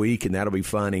next week, and that'll be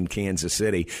fun in Kansas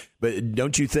City. But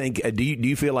don't you think, do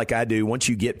you feel like I do, once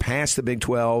you get past the Big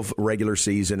 12 regular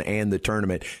season and the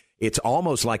tournament, it's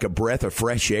almost like a breath of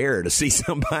fresh air to see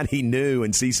somebody new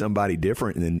and see somebody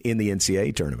different in the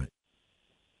NCAA tournament?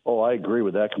 Oh, I agree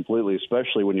with that completely,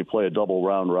 especially when you play a double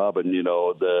round robin,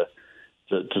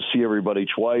 to see everybody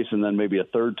twice and then maybe a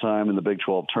third time in the Big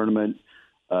 12 tournament.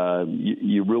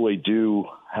 You really do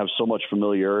have so much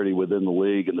familiarity within the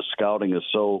league, and the scouting is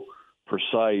so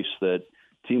precise that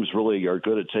teams really are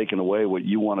good at taking away what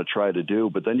you want to try to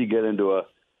do. But then you get into a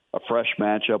fresh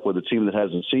matchup with a team that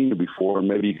hasn't seen you before, and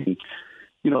maybe you can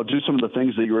do some of the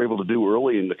things that you were able to do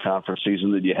early in the conference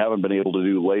season that you haven't been able to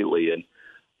do lately. And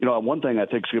one thing I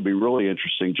think is going to be really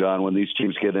interesting, John, when these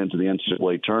teams get into the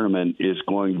NCAA tournament is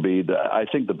going to be I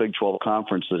think the Big 12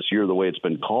 Conference this year, the way it's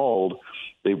been called,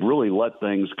 they've really let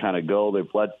things kind of go. They've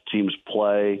let teams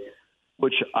play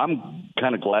which I'm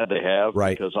kind of glad they have,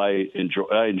 right? Because I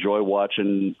enjoy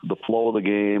watching the flow of the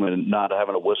game and not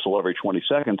having a whistle every 20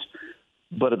 seconds.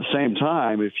 But at the same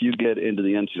time, if you get into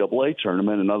the NCAA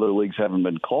tournament and other leagues haven't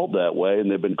been called that way and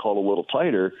they've been called a little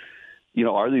tighter,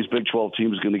 are these Big 12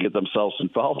 teams going to get themselves in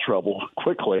foul trouble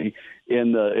quickly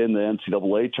in the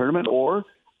NCAA tournament, or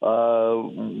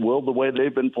will the way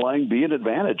they've been playing be an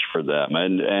advantage for them?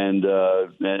 And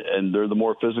they're the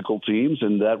more physical teams,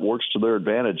 and that works to their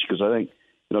advantage, because I think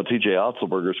T.J.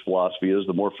 Otzelberger's philosophy is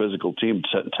the more physical team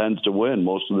tends to win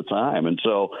most of the time. And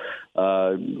so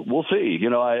we'll see.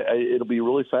 It'll be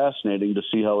really fascinating to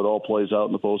see how it all plays out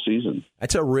in the postseason.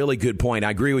 That's a really good point.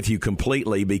 I agree with you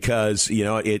completely, because,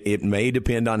 it may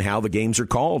depend on how the games are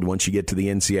called once you get to the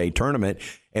NCAA tournament.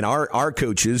 And our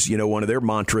coaches, one of their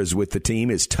mantras with the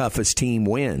team is toughest team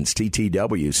wins,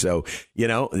 TTW. So,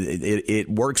 it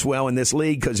works well in this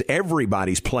league because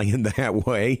everybody's playing that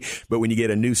way. But when you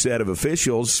get a new set of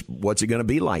officials, what's it going to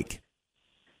be like?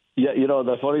 Yeah,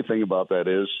 the funny thing about that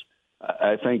is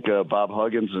I think Bob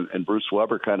Huggins and Bruce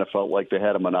Weber kind of felt like they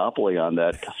had a monopoly on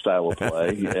that style of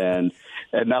play. and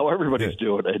now everybody's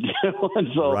doing it. And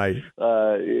so, right.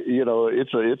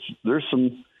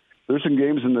 There's some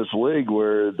games in this league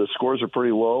where the scores are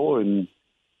pretty low and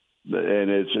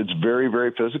it's very,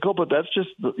 very physical, but that's just,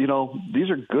 these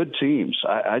are good teams.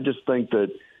 I just think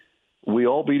that we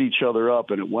all beat each other up,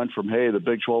 and it went from, hey, the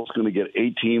Big 12 is going to get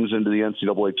 8 teams into the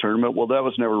NCAA tournament. Well, that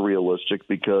was never realistic,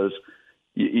 because,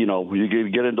 you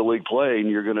get into league play and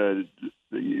you're going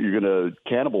to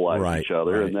cannibalize each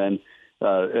other. Right. And then,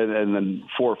 and then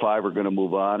 4 or 5 are going to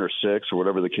move on, or 6, or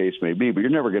whatever the case may be, but you're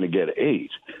never going to get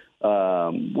 8.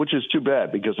 Which is too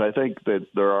bad, because I think that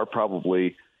there are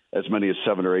probably as many as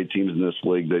 7 or 8 teams in this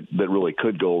league that really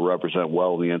could go represent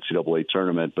well in the NCAA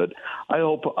tournament. But I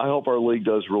hope our league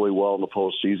does really well in the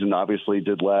postseason. Obviously, it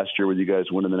did last year with you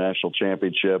guys winning the national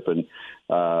championship, and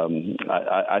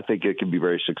I think it can be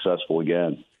very successful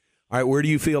again. All right, where do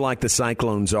you feel like the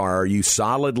Cyclones are? Are you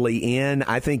solidly in?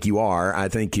 I think you are. I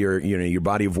think your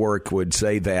body of work would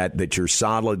say that you're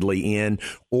solidly in.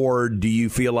 Or do you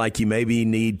feel like you maybe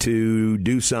need to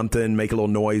do something, make a little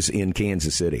noise in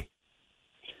Kansas City?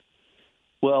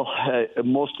 Well,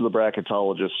 most of the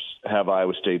bracketologists have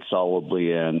Iowa State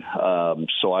solidly in,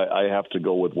 so I have to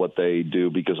go with what they do,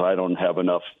 because I don't have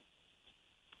enough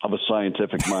of a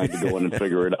scientific mind to go in and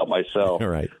figure it out myself.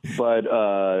 Right. But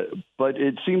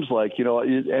it seems like,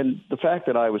 and the fact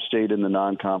that Iowa State in the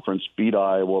non-conference beat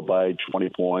Iowa by 20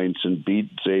 points and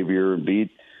beat Xavier and beat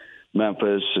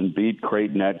Memphis and beat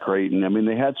Creighton at Creighton. I mean,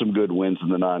 they had some good wins in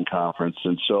the non-conference.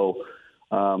 And so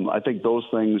I think those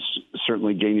things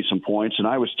certainly gain you some points. And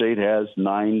Iowa State has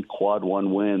 9 quad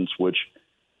 1 wins, which,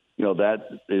 that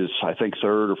is, I think,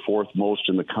 3rd or 4th most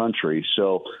in the country.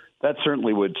 So that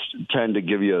certainly would tend to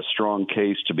give you a strong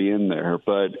case to be in there.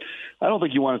 But I don't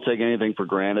think you want to take anything for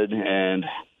granted. And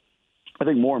I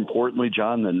think more importantly,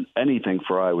 John, than anything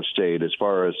for Iowa State, as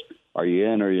far as are you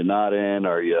in, are you not in,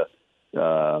 are you where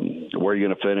are you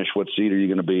going to finish, what seed are you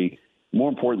going to be, more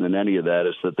important than any of that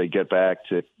is that they get back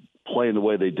to playing the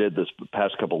way they did this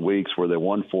past couple of weeks, where they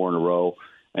won 4 in a row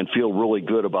and feel really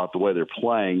good about the way they're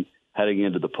playing heading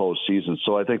into the postseason.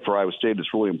 So I think for Iowa State,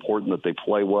 it's really important that they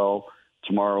play well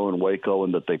tomorrow in Waco,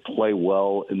 and that they play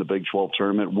well in the Big 12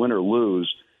 tournament, win or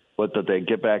lose, but that they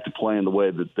get back to playing the way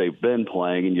that they've been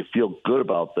playing, and you feel good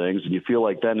about things, and you feel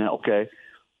like then, okay,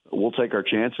 we'll take our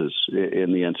chances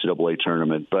in the NCAA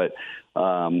tournament. But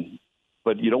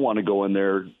you don't want to go in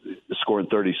there scoring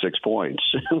 36 points,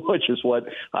 which is what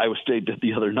Iowa State did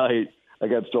the other night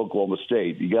against Oklahoma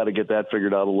State. You got to get that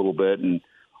figured out a little bit, and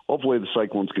hopefully the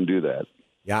Cyclones can do that.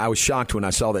 Yeah, I was shocked when I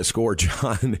saw that score,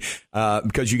 John,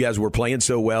 because you guys were playing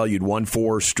so well. You'd won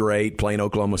 4 straight, playing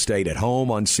Oklahoma State at home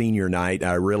on senior night.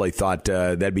 I really thought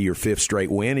that'd be your 5th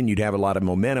straight win, and you'd have a lot of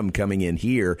momentum coming in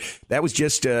here. That was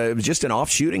just an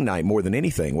off shooting night more than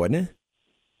anything, wasn't it?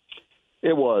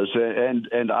 It was,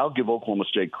 and I'll give Oklahoma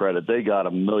State credit. They got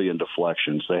a million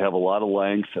deflections. They have a lot of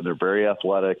length, and they're very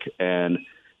athletic, and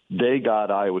they got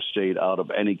Iowa State out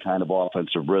of any kind of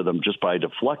offensive rhythm just by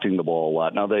deflecting the ball a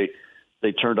lot. Now, they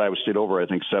turned Iowa State over, I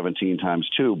think, 17 times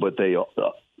too, but a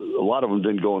lot of them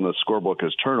didn't go in the scorebook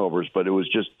as turnovers, but it was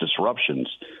just disruptions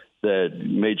that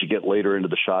made you get later into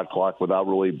the shot clock without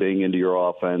really being into your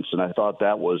offense. And I thought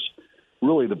that was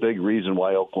really the big reason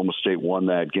why Oklahoma State won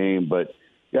that game. But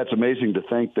yeah, it's amazing to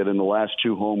think that in the last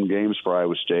 2 home games for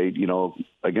Iowa State,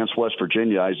 against West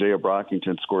Virginia, Isaiah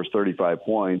Brockington scores 35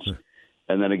 points.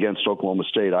 And then against Oklahoma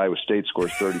State, Iowa State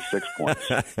scores 36 points.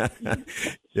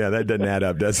 Yeah, that doesn't add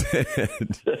up, does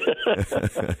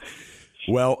it?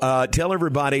 Well, tell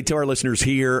everybody, tell our listeners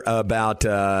here about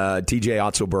T.J.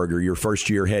 Otzelberger, your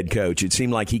first-year head coach. It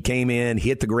seemed like he came in,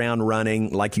 hit the ground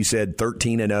running, like you said,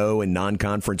 13-0 in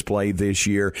non-conference play this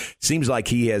year. Seems like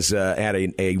he has had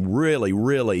a really,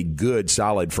 really good,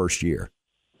 solid first year.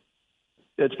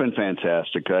 It's been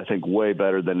fantastic. I think way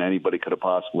better than anybody could have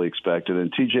possibly expected.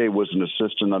 And T.J. was an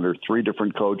assistant under 3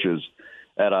 different coaches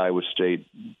at Iowa State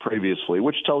previously,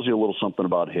 which tells you a little something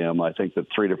about him. I think that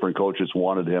 3 different coaches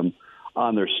wanted him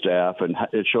on their staff, and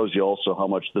it shows you also how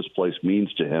much this place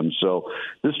means to him. So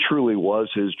this truly was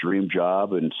his dream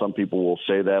job, and some people will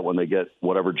say that when they get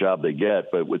whatever job they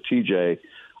get. But with TJ,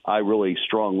 I really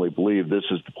strongly believe this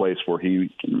is the place where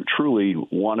he truly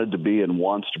wanted to be and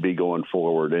wants to be going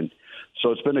forward. And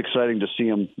so it's been exciting to see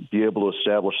him be able to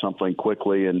establish something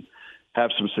quickly and have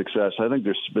some success. I think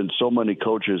there's been so many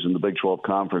coaches in the Big 12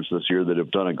 Conference this year that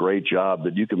have done a great job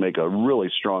that you can make a really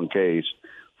strong case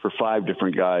for 5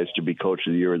 different guys to be coach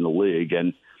of the year in the league.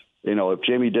 And, you know, if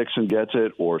Jamie Dixon gets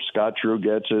it, or Scott Drew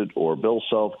gets it, or Bill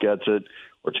Self gets it,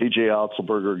 or T.J.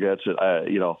 Otzelberger gets it,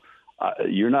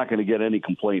 you're not going to get any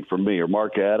complaint from me, or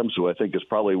Mark Adams, who I think is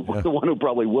probably the one who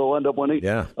probably will end up winning.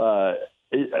 Yeah.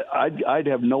 I'd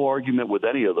have no argument with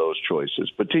any of those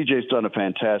choices. But TJ's done a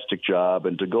fantastic job,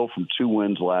 and to go from 2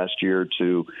 wins last year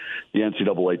to the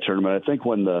NCAA tournament, I think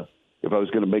if I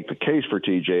was going to make the case for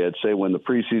TJ, I'd say when the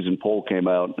preseason poll came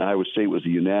out and Iowa State was a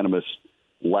unanimous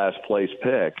last place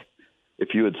pick,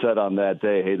 if you had said on that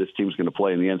day, hey, this team's going to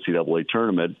play in the NCAA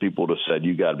tournament, people would have said,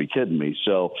 you got to be kidding me.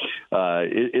 So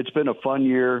it's been a fun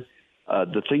year.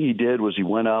 The thing he did was he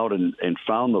went out and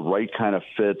found the right kind of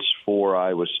fits for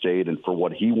Iowa State and for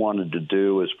what he wanted to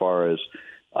do as far as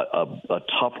a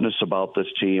toughness about this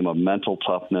team, a mental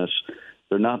toughness.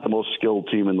 They're not the most skilled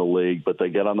team in the league, but they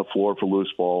get on the floor for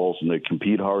loose balls and they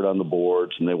compete hard on the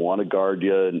boards and they want to guard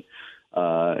you.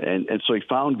 And so he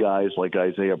found guys like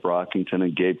Isaiah Brockington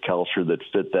and Gabe Kelscher that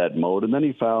fit that mode. And then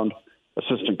he found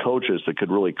assistant coaches that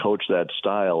could really coach that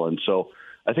style. And so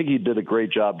I think he did a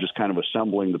great job just kind of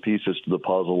assembling the pieces to the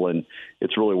puzzle, and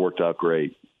it's really worked out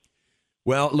great.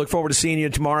 Well, look forward to seeing you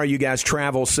tomorrow. You guys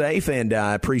travel safe, and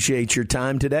I appreciate your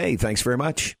time today. Thanks very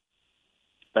much.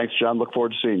 Thanks, John. Look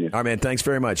forward to seeing you. All right, man. Thanks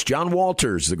very much. John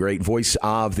Walters, the great voice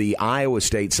of the Iowa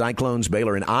State Cyclones.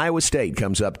 Baylor and Iowa State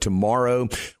comes up tomorrow.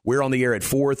 We're on the air at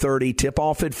 4:30.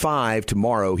 Tip-off at 5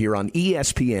 tomorrow here on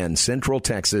ESPN Central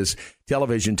Texas.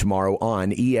 Television tomorrow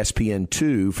on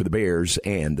ESPN2 for the Bears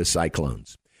and the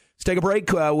Cyclones. Let's take a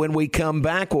break. When we come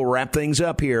back, we'll wrap things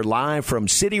up here live from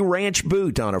City Ranch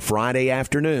Boot on a Friday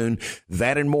afternoon.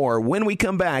 That and more. When we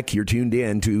come back, you're tuned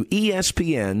in to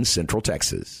ESPN Central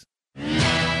Texas.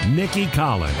 Nikki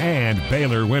Collin and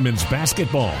Baylor women's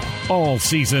basketball all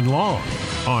season long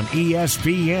on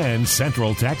ESPN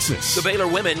Central Texas. The Baylor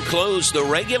women close the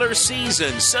regular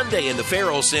season Sunday in the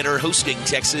Farrell Center hosting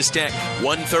Texas Tech.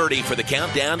 1:30 for the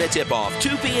countdown to tip-off.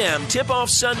 2 p.m. tip-off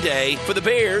Sunday for the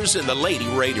Bears and the Lady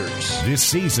Raiders. This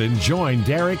season, join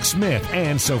Derek Smith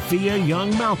and Sophia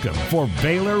Young-Malcolm for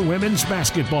Baylor women's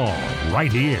basketball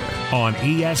right here on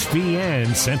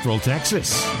ESPN Central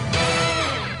Texas.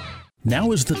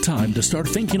 Now is the time to start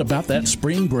thinking about that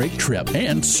spring break trip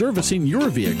and servicing your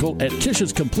vehicle at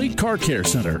Kish's Complete Car Care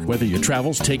Center. Whether your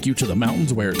travels take you to the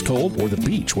mountains where it's cold or the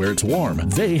beach where it's warm,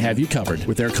 they have you covered.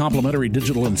 With their complimentary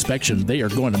digital inspection, they are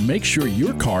going to make sure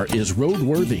your car is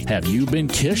roadworthy. Have you been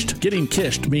kished? Getting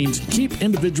kished means keep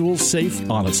individuals safe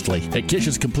honestly. At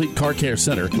Kish's Complete Car Care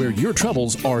Center, where your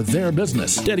troubles are their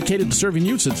business. Dedicated to serving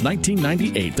you since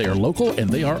 1998. They are local and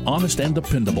they are honest and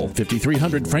dependable.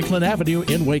 5300 Franklin Avenue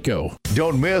in Waco.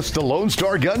 Don't miss the Lone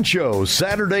Star Gun Show,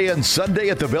 Saturday and Sunday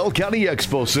at the Bell County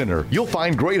Expo Center. You'll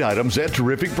find great items at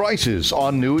terrific prices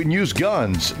on new and used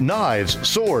guns, knives,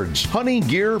 swords, hunting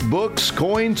gear, books,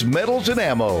 coins, medals, and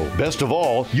ammo. Best of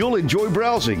all, you'll enjoy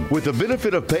browsing with the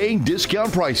benefit of paying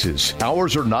discount prices.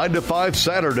 Hours are 9 to 5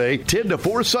 Saturday, 10 to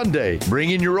 4 Sunday. Bring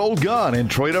in your old gun and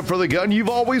trade up for the gun you've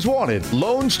always wanted.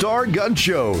 Lone Star Gun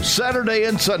Show, Saturday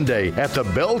and Sunday at the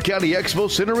Bell County Expo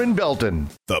Center in Belton.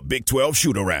 The Big 12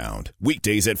 Shoot-Around.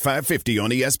 Weekdays at 5:50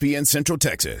 on ESPN Central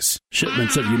Texas.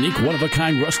 Shipments of unique,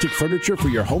 one-of-a-kind rustic furniture for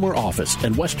your home or office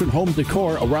and Western home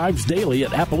decor arrives daily at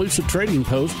Appaloosa Trading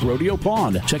Post Rodeo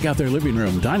Pond. Check out their living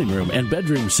room, dining room, and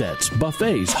bedroom sets,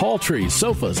 buffets, hall trees,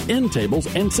 sofas, end tables,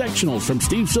 and sectionals from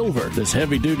Steve Silver. This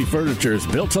heavy-duty furniture is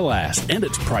built to last, and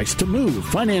it's priced to move.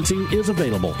 Financing is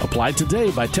available. Apply today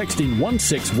by texting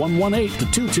 16118 to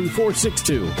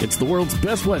 22462. It's the world's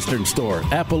best Western store,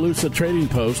 Appaloosa Trading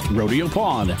Post Rodeo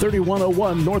Pond,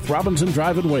 3101 North Robinson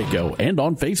Drive in Waco, and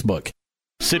on Facebook.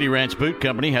 City Ranch Boot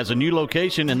Company has a new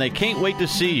location and they can't wait to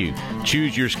see you.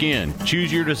 Choose your skin,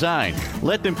 choose your design.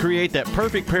 Let them create that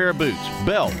perfect pair of boots,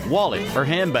 belt, wallet, or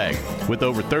handbag. With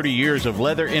over 30 years of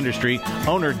leather industry,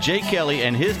 owner Jay Kelly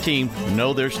and his team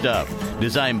know their stuff.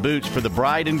 Design boots for the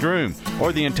bride and groom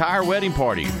or the entire wedding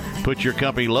party. Put your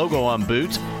company logo on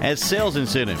boots as sales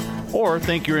incentive, or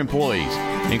thank your employees.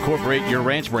 Incorporate your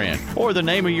ranch brand or the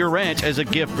name of your ranch as a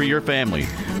gift for your family.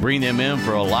 Bring them in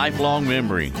for a lifelong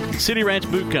memory. City Ranch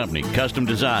Boot Company, custom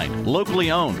designed,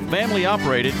 locally owned, family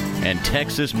operated, and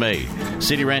Texas made.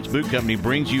 City Ranch Boot Company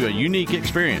brings you a unique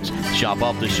experience. Shop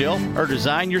off the shelf or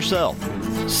design yourself.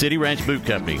 City Ranch Boot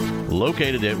Company,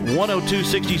 located at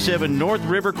 10267 North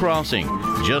River Crossing,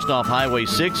 just off Highway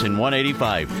 6 and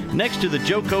 185, next to the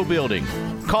Joco Building.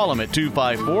 Call them at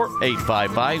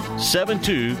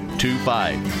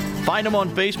 254-855-7225. Find them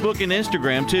on Facebook and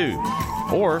Instagram, too.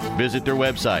 Or visit their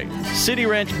website,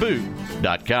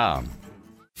 cityranchboot.com.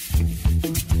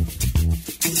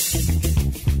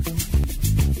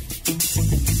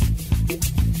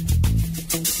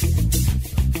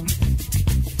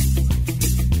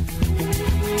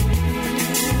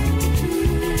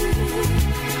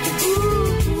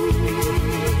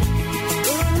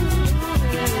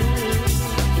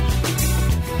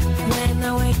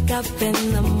 Up in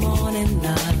the morning,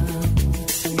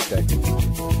 love, and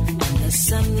the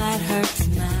sunlight hurts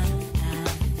my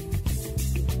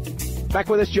Back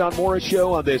with us, John Morris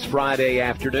Show on this Friday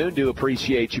afternoon. Do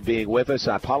appreciate you being with us.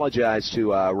 I apologize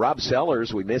to Rob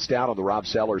Sellers. We missed out on the Rob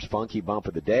Sellers Funky Bump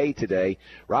of the Day today.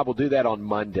 Rob will do that on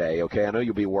Monday, okay? I know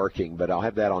you'll be working, but I'll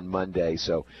have that on Monday.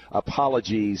 So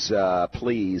apologies,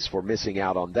 please, for missing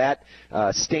out on that.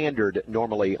 Standard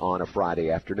normally on a Friday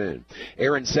afternoon.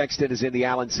 Aaron Sexton is in the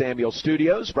Allen Samuels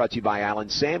studios, brought to you by Allen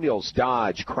Samuels,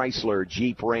 Dodge, Chrysler,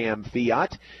 Jeep, Ram,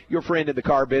 Fiat. Your friend in the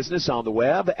car business on the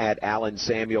web at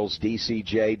AllenSamuelsDCJ.com.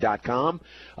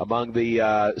 Among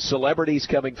the celebrities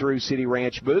coming through City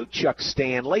Ranch Boot, Chuck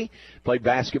Stanley played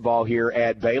basketball here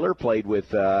at Baylor, played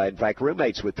with, in fact,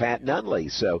 roommates with Pat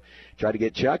Nunley. So try to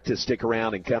get Chuck to stick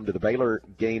around and come to the Baylor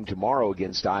game tomorrow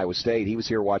against Iowa State. He was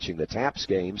here watching the Taps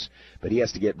games, but he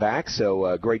has to get back.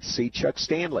 So great to see Chuck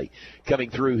Stanley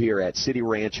coming through here at City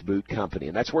Ranch Boot Company.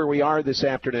 And that's where we are this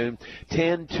afternoon,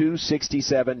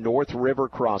 10267 North River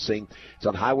Crossing. It's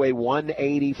on Highway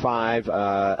 185,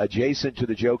 adjacent to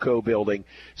the Joco Building.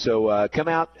 So come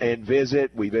out and visit.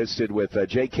 We visited with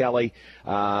Jay Kelly,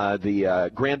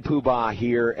 the Grand Poobah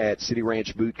here at City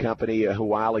Ranch Boot Company a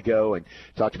while ago, and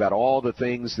talked about all the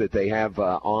things that they have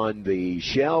on the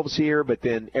shelves here, but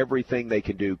then everything they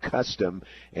can do custom.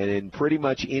 And in pretty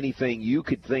much anything you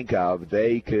could think of,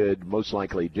 they could most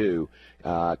likely do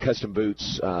custom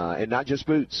boots, and not just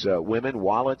boots, women,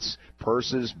 wallets,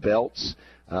 purses, belts.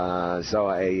 So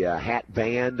a hat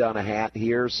band on a hat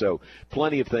here. So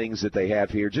plenty of things that they have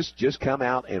here. Just come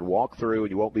out and walk through,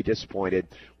 and you won't be disappointed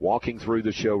walking through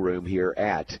the showroom here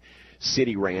at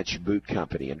City Ranch Boot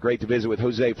Company. And great to visit with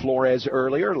Jose Flores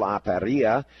earlier, La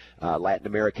Parrilla, Latin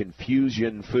American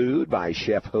fusion food by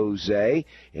Chef Jose.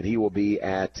 And he will be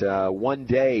at One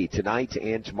Day tonight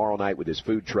and tomorrow night with his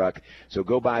food truck. So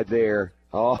go by there.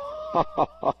 Oh,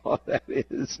 that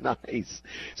is nice.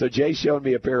 So Jay showed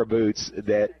me a pair of boots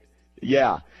that,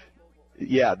 yeah,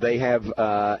 they have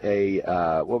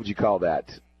what would you call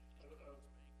that?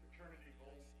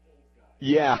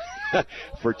 Yeah,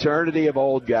 Fraternity of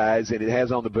Old Guys, and it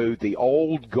has on the boot the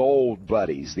Old Gold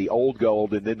Buddies, the Old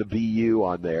Gold, and then the BU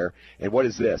on there. And what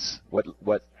is this? What?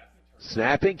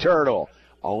 Snapping Turtle.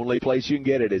 Only place you can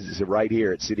get it is right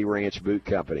here at City Ranch Boot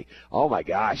Company. Oh, my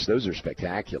gosh, those are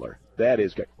spectacular. That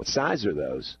is great. What size are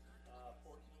those?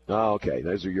 Oh, okay,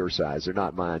 those are your size. They're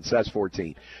not mine. Size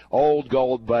 14. Old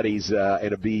Gold Buddies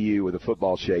and a BU with a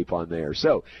football shape on there.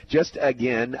 So just,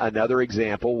 again, another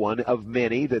example, one of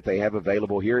many that they have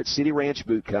available here at City Ranch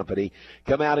Boot Company.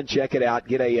 Come out and check it out.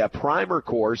 Get a primer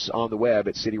course on the web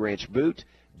at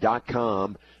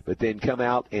cityranchboot.com, but then come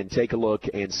out and take a look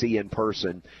and see in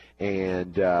person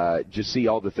and just see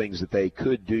all the things that they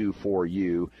could do for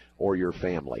you or your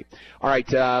family. All right,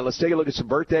 let's take a look at some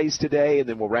birthdays today, and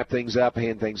then we'll wrap things up,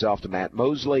 hand things off to Matt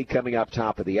Mosley coming up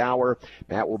top of the hour.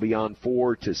 Matt will be on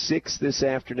 4 to 6 this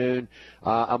afternoon.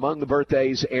 Among the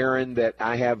birthdays, Aaron, that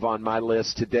I have on my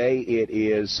list today, it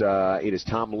is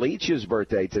Tom Leach's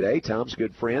birthday today. Tom's a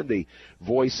good friend, the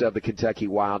voice of the Kentucky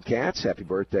Wildcats. Happy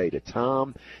birthday to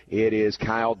Tom. It is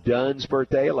Kyle Dunn's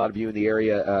birthday. A lot of you in the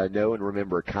area know and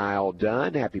remember Kyle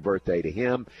Dunn. Happy birthday to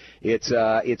him. It's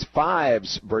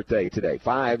Fives' birthday today.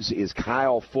 Fives is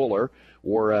Kyle Fuller,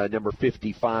 wore number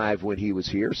 55 when he was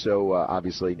here, so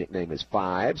obviously nickname is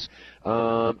Fives.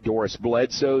 Doris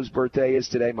Bledsoe's birthday is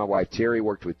today. My wife Terry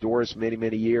worked with Doris many,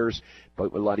 many years,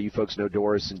 but a lot of you folks know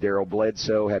Doris and Daryl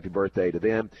Bledsoe. Happy birthday to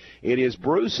them. It is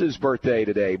Bruce's birthday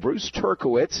today. Bruce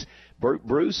Turkowitz.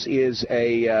 Bruce is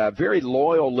a very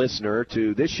loyal listener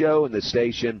to this show and the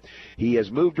station. He has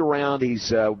moved around.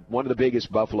 He's one of the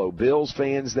biggest Buffalo Bills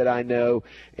fans that I know,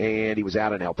 and he was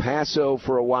out in El Paso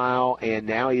for a while, and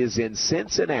now he is in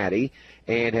Cincinnati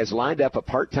and has lined up a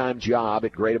part-time job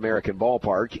at Great American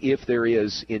Ballpark if there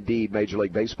is indeed Major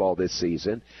League Baseball this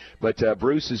season. But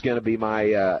Bruce is going to be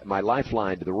my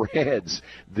lifeline to the Reds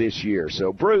this year.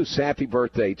 So, Bruce, happy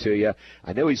birthday to you.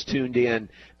 I know he's tuned in.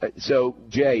 So,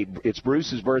 Jay, it's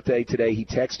Bruce's birthday today. He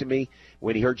texted me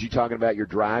when he heard you talking about your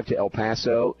drive to El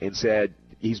Paso and said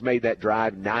he's made that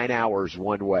drive 9 hours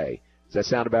one way. Does that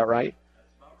sound about right?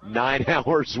 9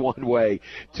 hours one way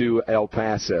to El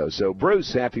Paso. So,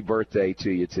 Bruce, happy birthday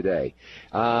to you today.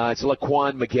 It's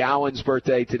Laquan McGowan's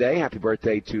birthday today. Happy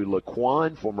birthday to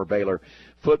Laquan, former Baylor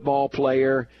football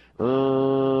player.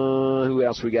 Who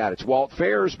else we got? It's Walt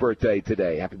Fair's birthday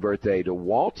today. Happy birthday to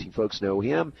Walt. You folks know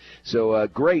him. So,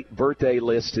 great birthday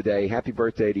list today. Happy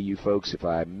birthday to you folks. If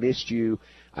I missed you,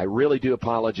 I really do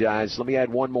apologize. Let me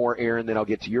add one more, Aaron, then I'll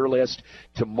get to your list.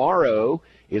 Tomorrow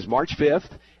is March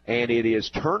 5th. And it is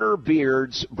Turner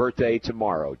Beard's birthday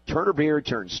tomorrow. Turner Beard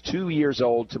turns 2 years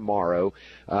old tomorrow.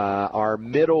 Our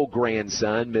middle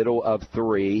grandson, middle of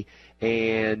 3,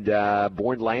 and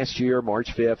born last year,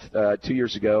 March 5th, 2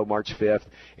 years ago, March 5th,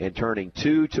 and turning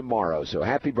 2 tomorrow. So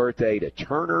happy birthday to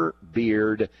Turner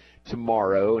Beard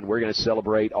tomorrow, and we're going to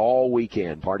celebrate all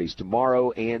weekend. Parties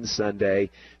tomorrow and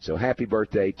Sunday. So happy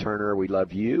birthday, Turner. We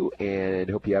love you, and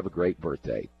hope you have a great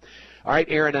birthday. All right,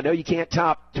 Aaron, I know you can't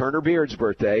top Turner Beard's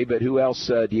birthday, but who else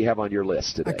do you have on your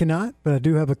list today? I cannot, but I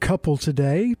do have a couple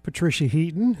today. Patricia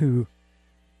Heaton, who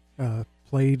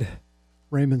played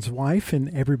Raymond's wife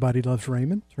in Everybody Loves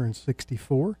Raymond, turns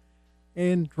 64.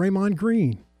 And Draymond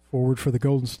Green, forward for the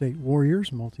Golden State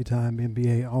Warriors, multi-time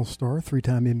NBA All-Star,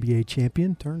 3-time NBA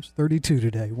champion, turns 32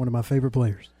 today. One of my favorite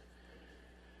players.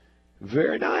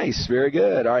 Very nice. Very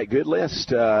good. All right, good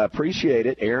list. Appreciate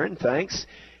it, Aaron. Thanks.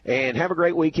 And have a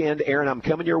great weekend. Aaron, I'm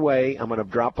coming your way. I'm going to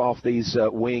drop off these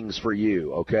wings for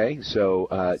you, okay?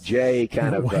 So Jay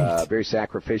kind of very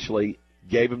sacrificially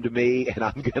gave them to me, and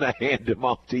I'm going to hand them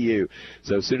off to you.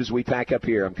 So as soon as we pack up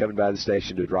here, I'm coming by the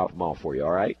station to drop them off for you,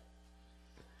 all right?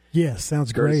 Yes,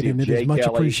 sounds great, and it is much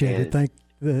appreciated. Tell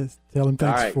him thanks for me.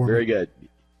 All right, very good.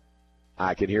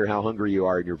 I can hear how hungry you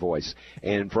are in your voice.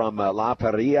 And from La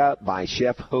Parrilla by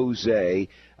Chef Jose,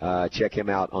 check him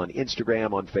out on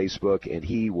Instagram, on Facebook, and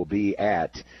he will be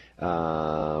at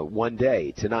One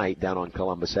Day tonight down on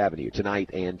Columbus Avenue,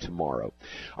 tonight and tomorrow.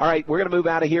 All right, we're going to move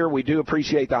out of here. We do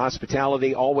appreciate the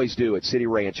hospitality, always do, at City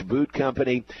Ranch Boot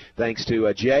Company. Thanks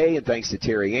to Jay, and thanks to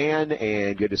Terry Ann,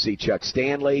 and good to see Chuck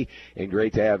Stanley, and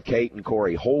great to have Kate and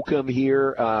Corey Holcomb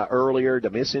here earlier.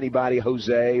 Did I miss anybody?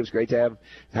 Jose, it was great to have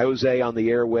Jose on the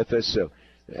air with us. So,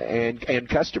 and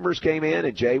customers came in,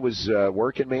 and Jay was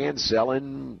working, man,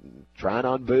 selling, trying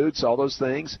on boots, all those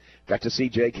things. Got to see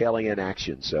Jay Kelly in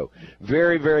action. So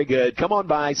very, very good. Come on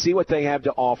by, see what they have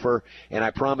to offer, and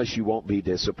I promise you won't be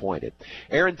disappointed.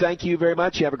 Aaron, thank you very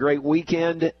much. Have a great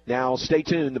weekend. Now stay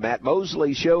tuned. The Matt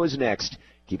Mosley Show is next.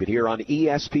 Keep it here on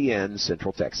ESPN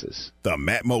Central Texas. The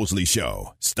Matt Mosley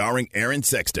Show, starring Aaron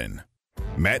Sexton.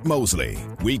 Matt Mosley,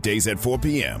 weekdays at 4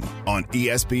 p.m. on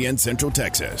ESPN Central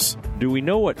Texas. Do we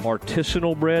know what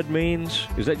artisanal bread means?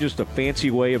 Is that just a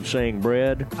fancy way of saying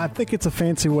bread? I think it's a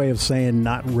fancy way of saying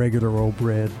not regular old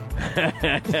bread.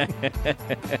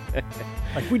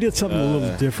 Like we did something a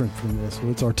little different from this, so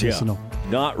it's artisanal.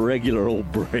 Yeah, not regular old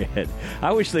bread.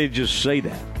 I wish they'd just say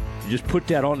that. Just put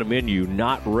that on the menu,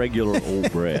 not regular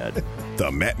old bread.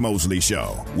 The Matt Mosley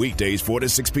Show, weekdays 4 to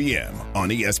 6 p.m. on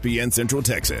ESPN Central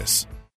Texas.